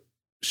truth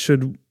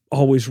should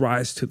always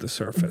rise to the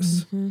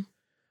surface. Mhm.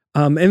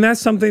 And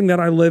that's something that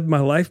I live my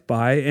life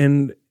by,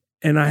 and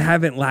I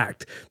haven't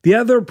lacked. The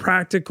other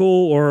practical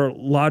or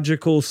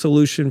logical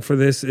solution for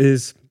this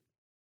is,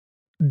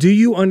 do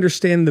you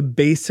understand the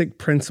basic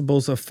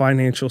principles of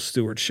financial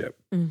stewardship?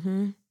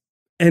 Mhm.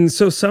 And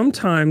so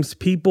sometimes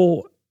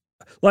people,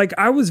 like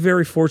I was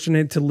very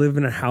fortunate to live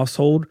in a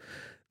household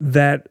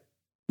that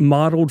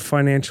modeled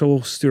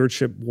financial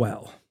stewardship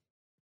well.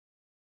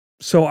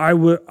 So I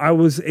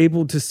was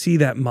able to see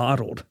that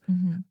modeled.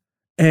 Mhm.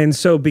 And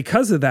so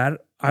because of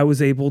that, I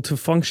was able to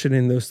function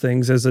in those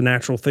things as a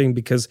natural thing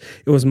because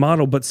it was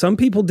modeled. But some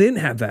people didn't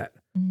have that.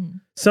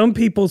 Mhm. Some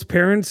people's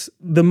parents,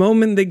 the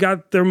moment they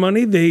got their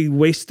money, they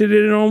wasted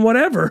it on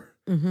whatever.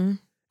 Mhm.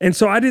 And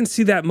so I didn't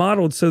see that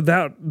modeled. So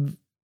that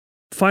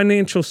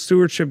financial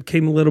stewardship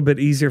came a little bit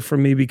easier for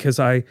me because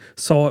I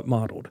saw it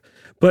modeled.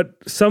 But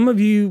some of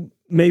you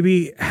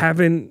maybe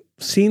haven't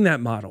seen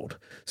that modeled.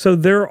 So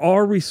there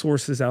are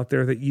resources out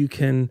there that you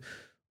can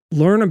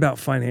learn about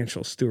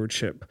financial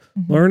stewardship,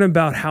 learn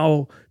about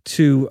how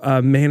to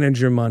manage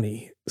your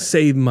money,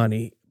 save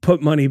money, put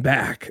money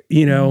back,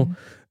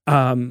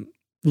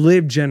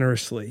 live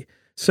generously.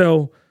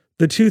 So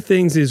the two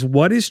things is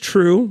what is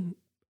true,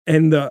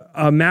 and the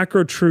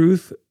macro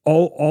truth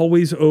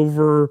always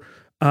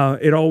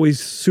it always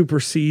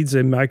supersedes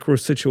a micro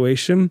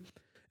situation.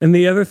 And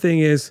the other thing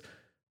is,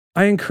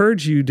 I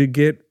encourage you to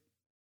get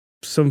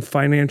some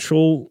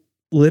financial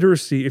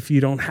literacy if you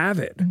don't have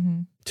it,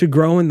 Mhm. to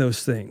grow in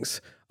those things.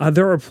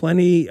 There are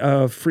plenty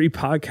of free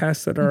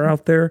podcasts that are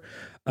out there.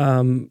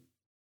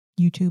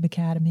 YouTube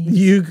Academy.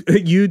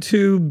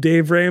 YouTube,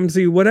 Dave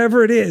Ramsey,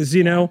 whatever it is,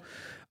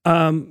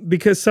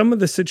 because some of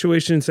the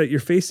situations that you're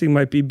facing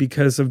might be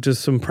because of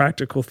just some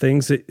practical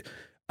things that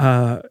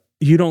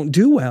you don't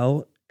do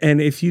well. And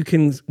if you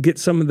can get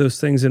some of those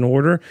things in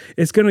order,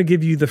 it's going to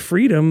give you the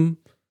freedom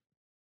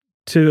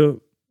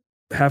to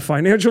have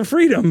financial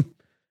freedom.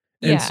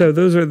 And so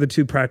those are the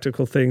two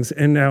practical things.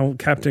 And now,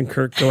 Captain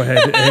Kirk, go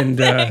ahead and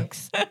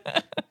Thanks.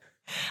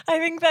 I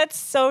think that's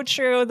so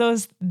true.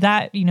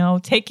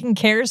 Taking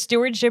care,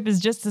 stewardship is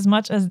just as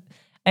much as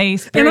a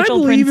spiritual and I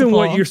believe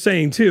principle. in what you're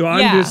saying too.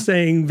 I'm just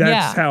saying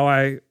that's how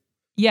I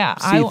see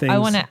things. I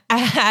want to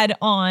add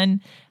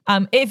on.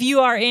 If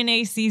you are in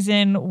a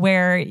season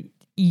where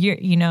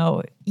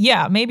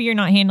maybe you're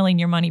not handling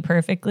your money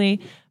perfectly,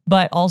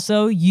 but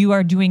also you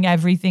are doing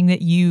everything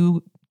that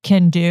you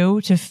can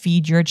do to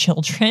feed your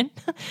children,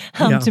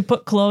 to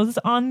put clothes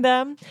on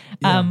them.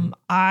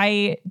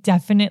 I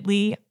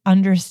definitely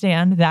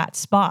understand that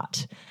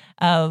spot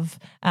of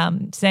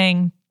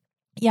saying,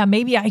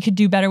 maybe I could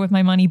do better with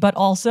my money, but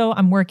also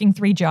I'm working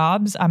 3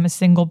 jobs. I'm a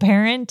single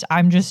parent.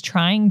 I'm just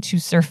trying to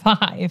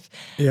survive.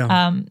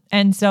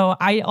 And so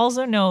I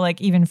also know,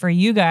 even for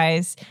you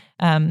guys,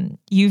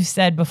 you've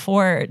said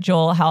before,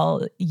 Joel,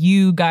 how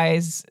you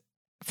guys,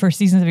 for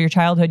seasons of your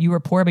childhood, you were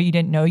poor, but you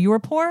didn't know you were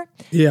poor.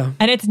 Yeah.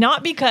 And it's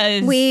not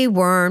because We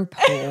weren't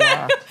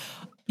poor.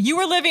 you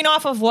were living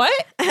off of what?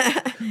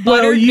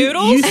 Well,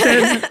 noodles?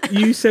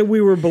 you said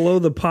we were below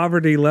the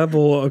poverty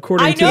level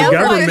according to the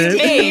government.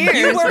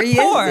 You were Years,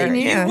 poor.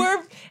 yeah. You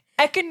were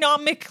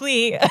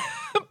economically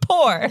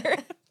poor.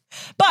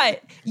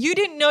 But you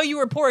didn't know you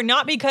were poor,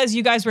 not because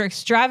you guys were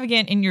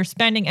extravagant in your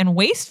spending and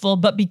wasteful,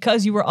 but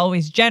because you were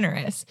always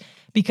generous.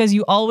 Because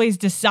you always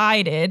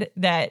decided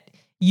that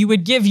you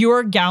would give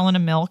your gallon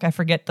of milk. I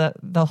forget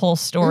the whole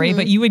story,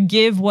 but you would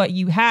give what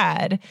you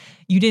had.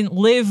 You didn't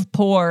live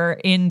poor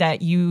in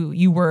that you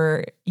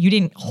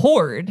didn't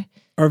hoard.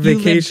 Our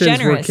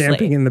vacations were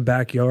camping in the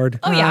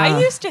backyard. Oh yeah, I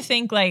used to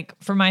think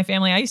for my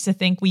family, I used to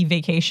think we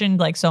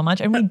vacationed so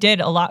much, and we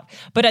did a lot.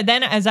 But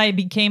then as I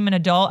became an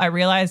adult, I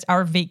realized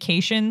our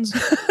vacations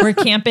were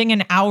camping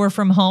an hour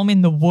from home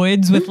in the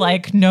woods with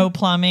no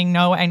plumbing,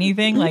 no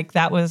anything.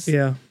 That was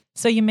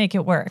so you make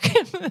it work.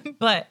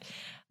 But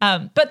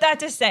that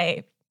to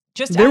say,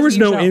 just there was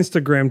no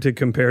Instagram to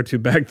compare to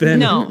back then.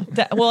 No.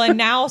 And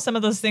now some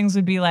of those things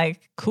would be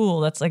cool.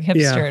 That's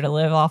hipster to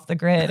live off the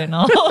grid and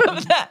all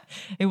of that.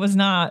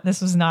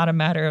 This was not a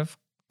matter of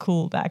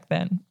cool back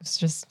then. It's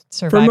just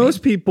surviving. For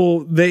most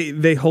people,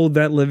 they hold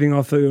that living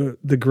off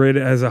the grid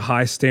as a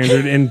high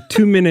standard. And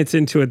 2 minutes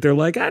into it, they're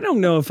like, I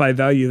don't know if I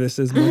value this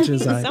as much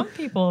as I. Some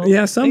people.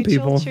 Yeah, some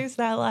people choose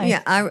that life.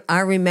 Yeah, I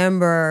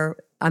remember,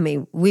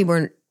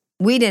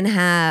 we didn't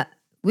have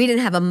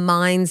a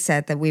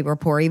mindset that we were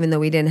poor, even though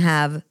we didn't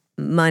have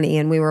money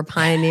and we were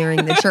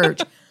pioneering the church.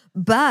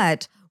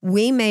 But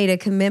we made a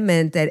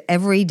commitment that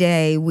every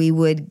day we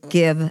would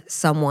give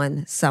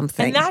someone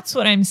something. And that's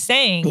what I'm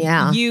saying.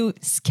 Yeah. You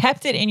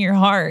kept it in your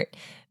heart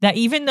that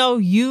even though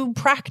you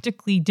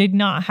practically did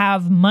not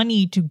have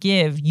money to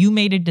give, you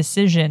made a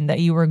decision that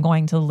you were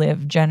going to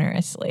live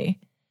generously.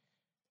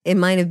 It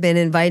might have been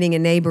inviting a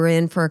neighbor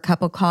in for a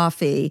cup of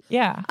coffee.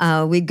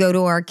 Yeah. We'd go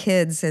to our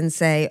kids and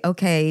say,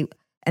 okay,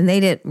 and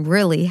they didn't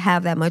really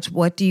have that much.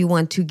 What do you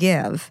want to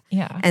give?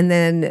 Yeah. And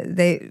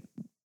then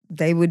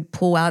they would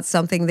pull out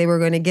something they were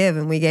going to give,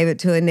 and we gave it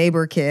to a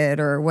neighbor kid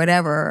or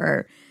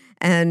whatever.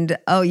 And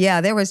oh yeah,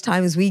 there was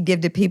times we'd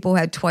give to people who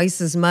had twice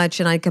as much,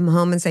 and I'd come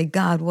home and say,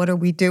 God, what are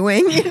we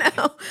doing?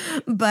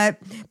 But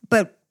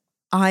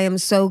I am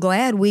so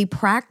glad we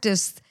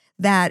practiced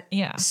that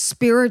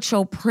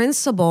spiritual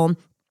principle,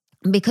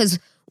 because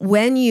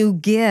when you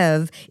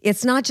give,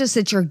 it's not just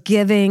that you're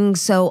giving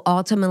so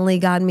ultimately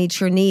God meets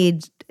your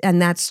need,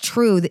 and that's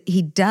true that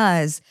He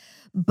does,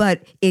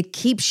 but it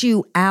keeps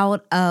you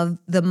out of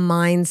the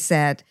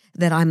mindset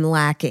that I'm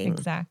lacking,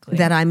 exactly,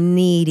 that I'm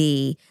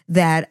needy,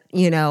 that,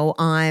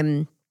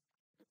 I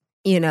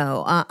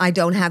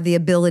don't have the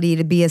ability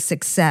to be a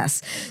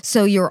success.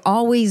 So you're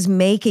always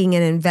making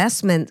an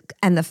investment.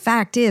 And the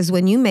fact is,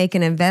 when you make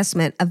an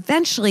investment,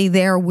 eventually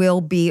there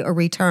will be a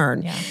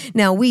return. Yeah.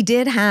 Now, we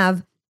did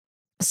have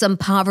some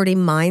poverty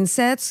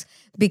mindsets.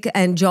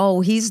 And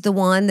Joel, he's the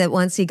one that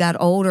once he got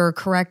older,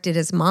 corrected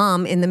his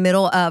mom in the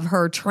middle of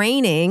her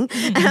training.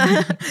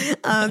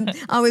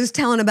 I was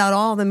telling about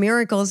all the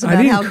miracles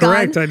about how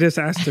God... I just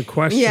asked a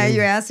question. Yeah,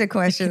 you asked a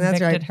question.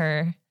 That's right.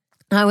 Her.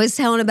 I was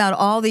telling about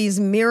all these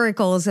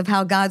miracles of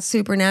how God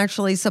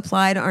supernaturally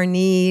supplied our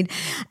need.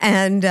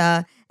 And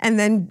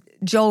then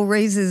Joel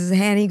raises his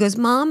hand. He goes,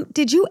 Mom,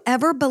 did you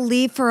ever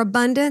believe for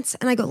abundance?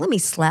 And I go, let me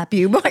slap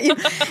you.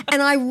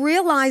 And I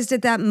realized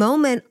at that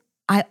moment,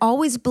 I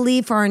always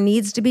believed for our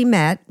needs to be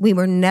met. We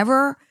were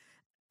never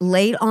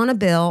late on a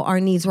bill. Our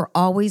needs were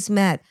always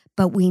met,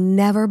 but we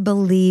never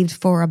believed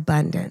for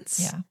abundance.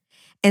 Yeah.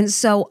 And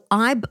so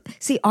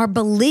our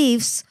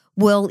beliefs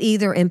will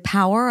either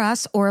empower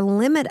us or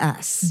limit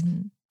us.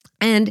 Mm-hmm.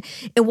 And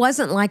it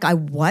wasn't like I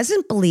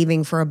wasn't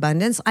believing for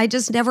abundance. I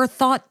just never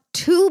thought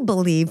to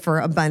believe for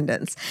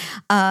abundance.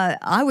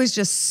 I was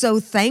just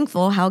so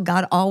thankful how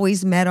God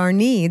always met our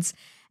needs.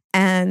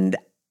 And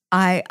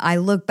I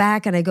look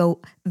back and I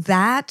go,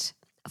 that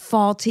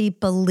faulty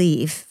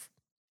belief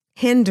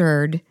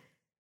hindered,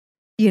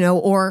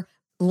 or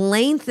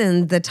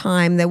lengthened the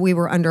time that we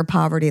were under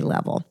poverty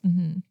level,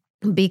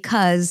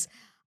 because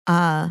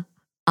I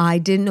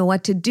didn't know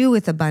what to do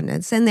with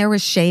abundance. And there were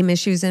shame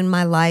issues in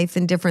my life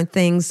and different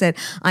things that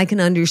I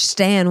can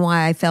understand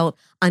why I felt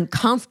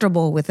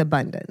uncomfortable with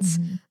abundance.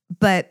 Mm-hmm.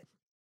 But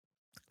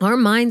our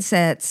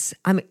mindsets,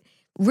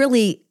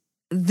 really,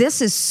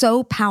 this is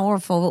so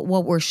powerful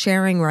what we're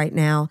sharing right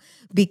now,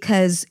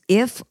 because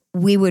if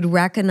we would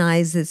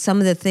recognize that some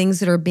of the things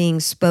that are being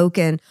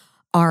spoken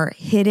are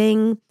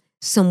hitting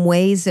some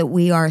ways that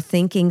we are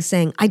thinking,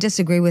 saying, I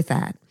disagree with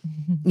that,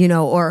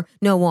 or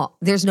no, well,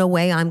 there's no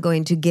way I'm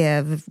going to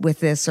give with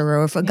this,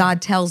 or if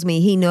God tells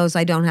me He knows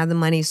I don't have the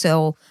money,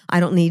 so I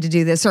don't need to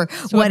do this, or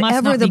so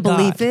whatever the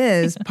belief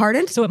is.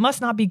 Pardon? So it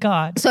must not be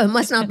God. So it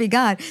must not be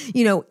God.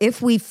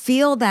 If we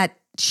feel that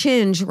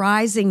change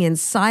rising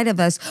inside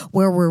of us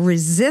where we're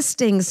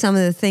resisting some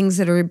of the things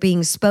that are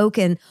being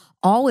spoken,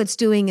 all it's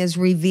doing is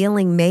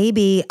revealing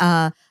maybe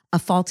a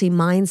faulty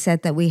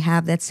mindset that we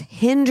have that's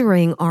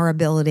hindering our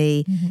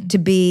ability to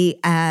be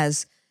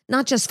as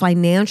not just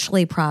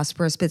financially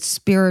prosperous, but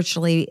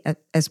spiritually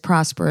as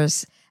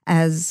prosperous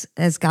as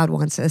God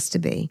wants us to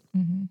be.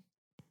 Mm-hmm.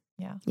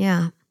 Yeah.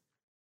 Yeah.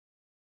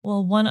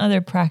 Well, one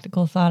other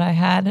practical thought I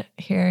had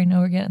here, I know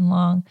we're getting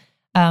long,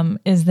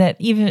 is that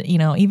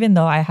even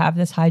though I have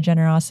this high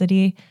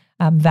generosity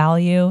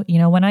value,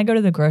 when I go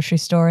to the grocery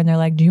store and they're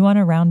like, do you want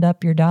to round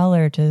up your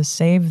dollar to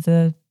save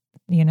the,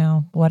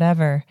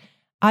 whatever?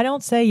 I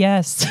don't say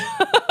yes.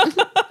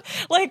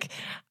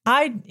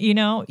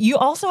 You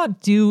also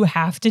do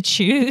have to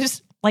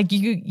choose. Like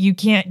you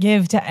can't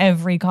give to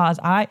every cause.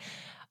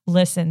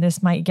 Listen,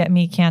 this might get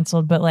me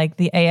canceled, but like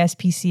the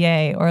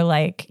ASPCA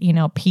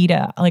or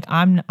PETA,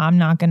 I'm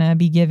not going to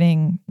be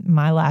giving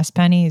my last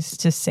pennies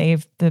to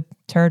save the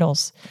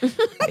turtles.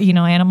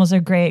 Animals are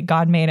great.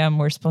 God made them.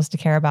 We're supposed to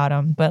care about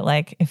them. But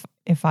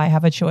if I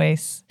have a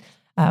choice,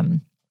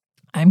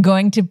 I'm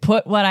going to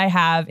put what I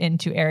have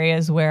into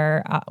areas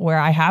where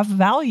I have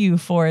value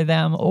for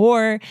them,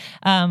 or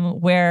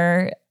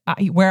where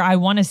I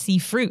want to see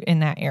fruit in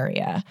that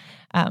area.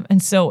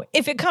 And so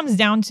if it comes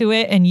down to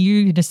it and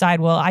you decide,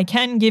 well, I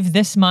can give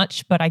this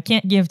much, but I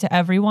can't give to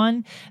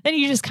everyone, then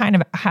you just kind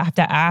of have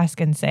to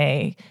ask and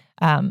say,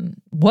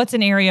 what's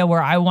an area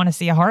where I want to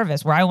see a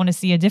harvest, where I want to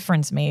see a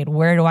difference made?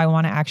 Where do I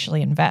want to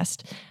actually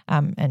invest?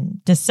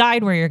 And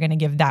decide where you're going to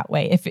give that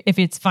way. If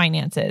it's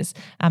finances,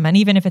 and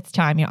even if it's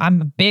time,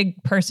 I'm a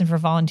big person for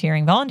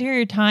volunteering. Volunteer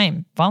your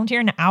time, volunteer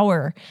an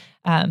hour.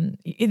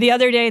 The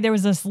other day there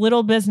was this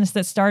little business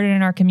that started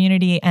in our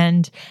community,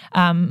 and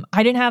I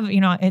didn't have,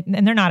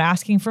 and they're not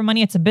asking for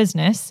money. It's a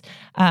business.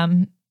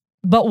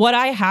 But what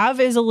I have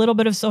is a little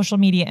bit of social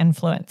media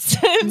influence.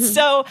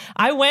 So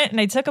I went and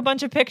I took a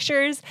bunch of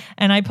pictures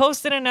and I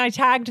posted and I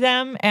tagged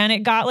them and it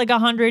got like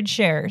 100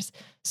 shares.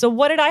 So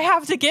what did I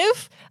have to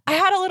give? I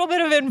had a little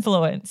bit of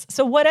influence.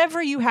 So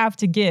whatever you have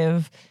to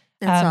give,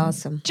 That's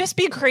awesome. Just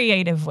be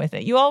creative with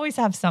it. You always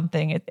have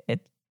something.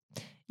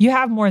 You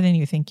have more than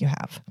you think you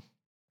have.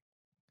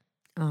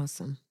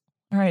 Awesome.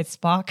 All right,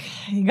 Spock,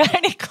 you got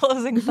any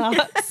closing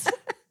thoughts?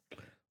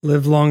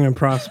 Live long and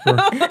prosper.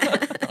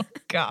 Oh,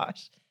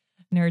 gosh.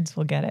 Nerds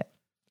will get it.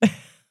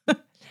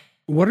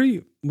 What are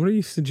you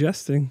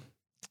suggesting?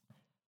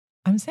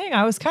 I'm saying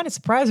I was kind of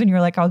surprised when you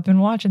were like, I've been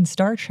watching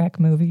Star Trek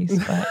movies,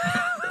 but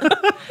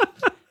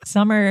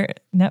summer,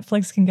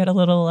 Netflix can get a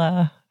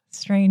little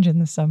strange in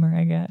the summer,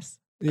 I guess.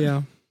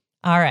 Yeah.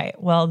 All right.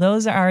 Well,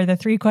 those are the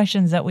 3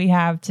 questions that we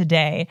have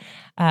today.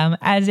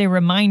 As a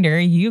reminder,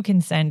 you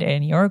can send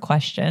in your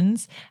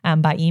questions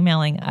by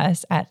emailing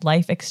us at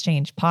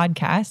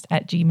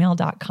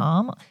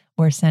lifeexchangepodcast@gmail.com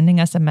or sending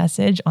us a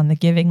message on the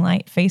Giving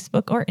Light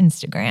Facebook or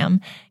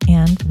Instagram.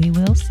 And we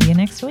will see you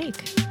next week.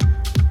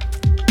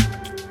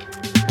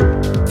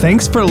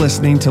 Thanks for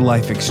listening to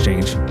Life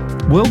Exchange.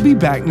 We'll be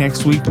back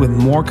next week with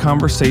more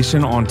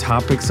conversation on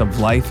topics of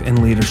life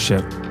and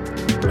leadership.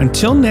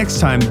 Until next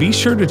time, be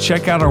sure to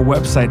check out our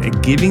website at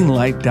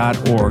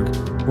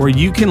givinglight.org, where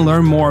you can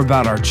learn more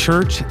about our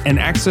church and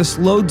access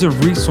loads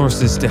of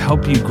resources to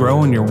help you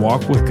grow in your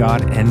walk with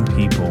God and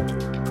people.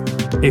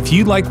 If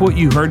you like what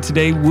you heard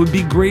today, we'd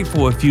be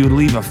grateful if you would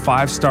leave a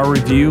 5-star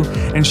review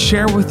and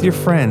share with your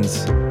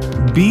friends.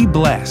 Be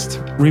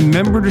blessed.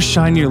 Remember to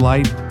shine your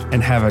light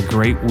and have a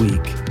great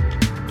week.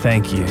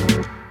 Thank you.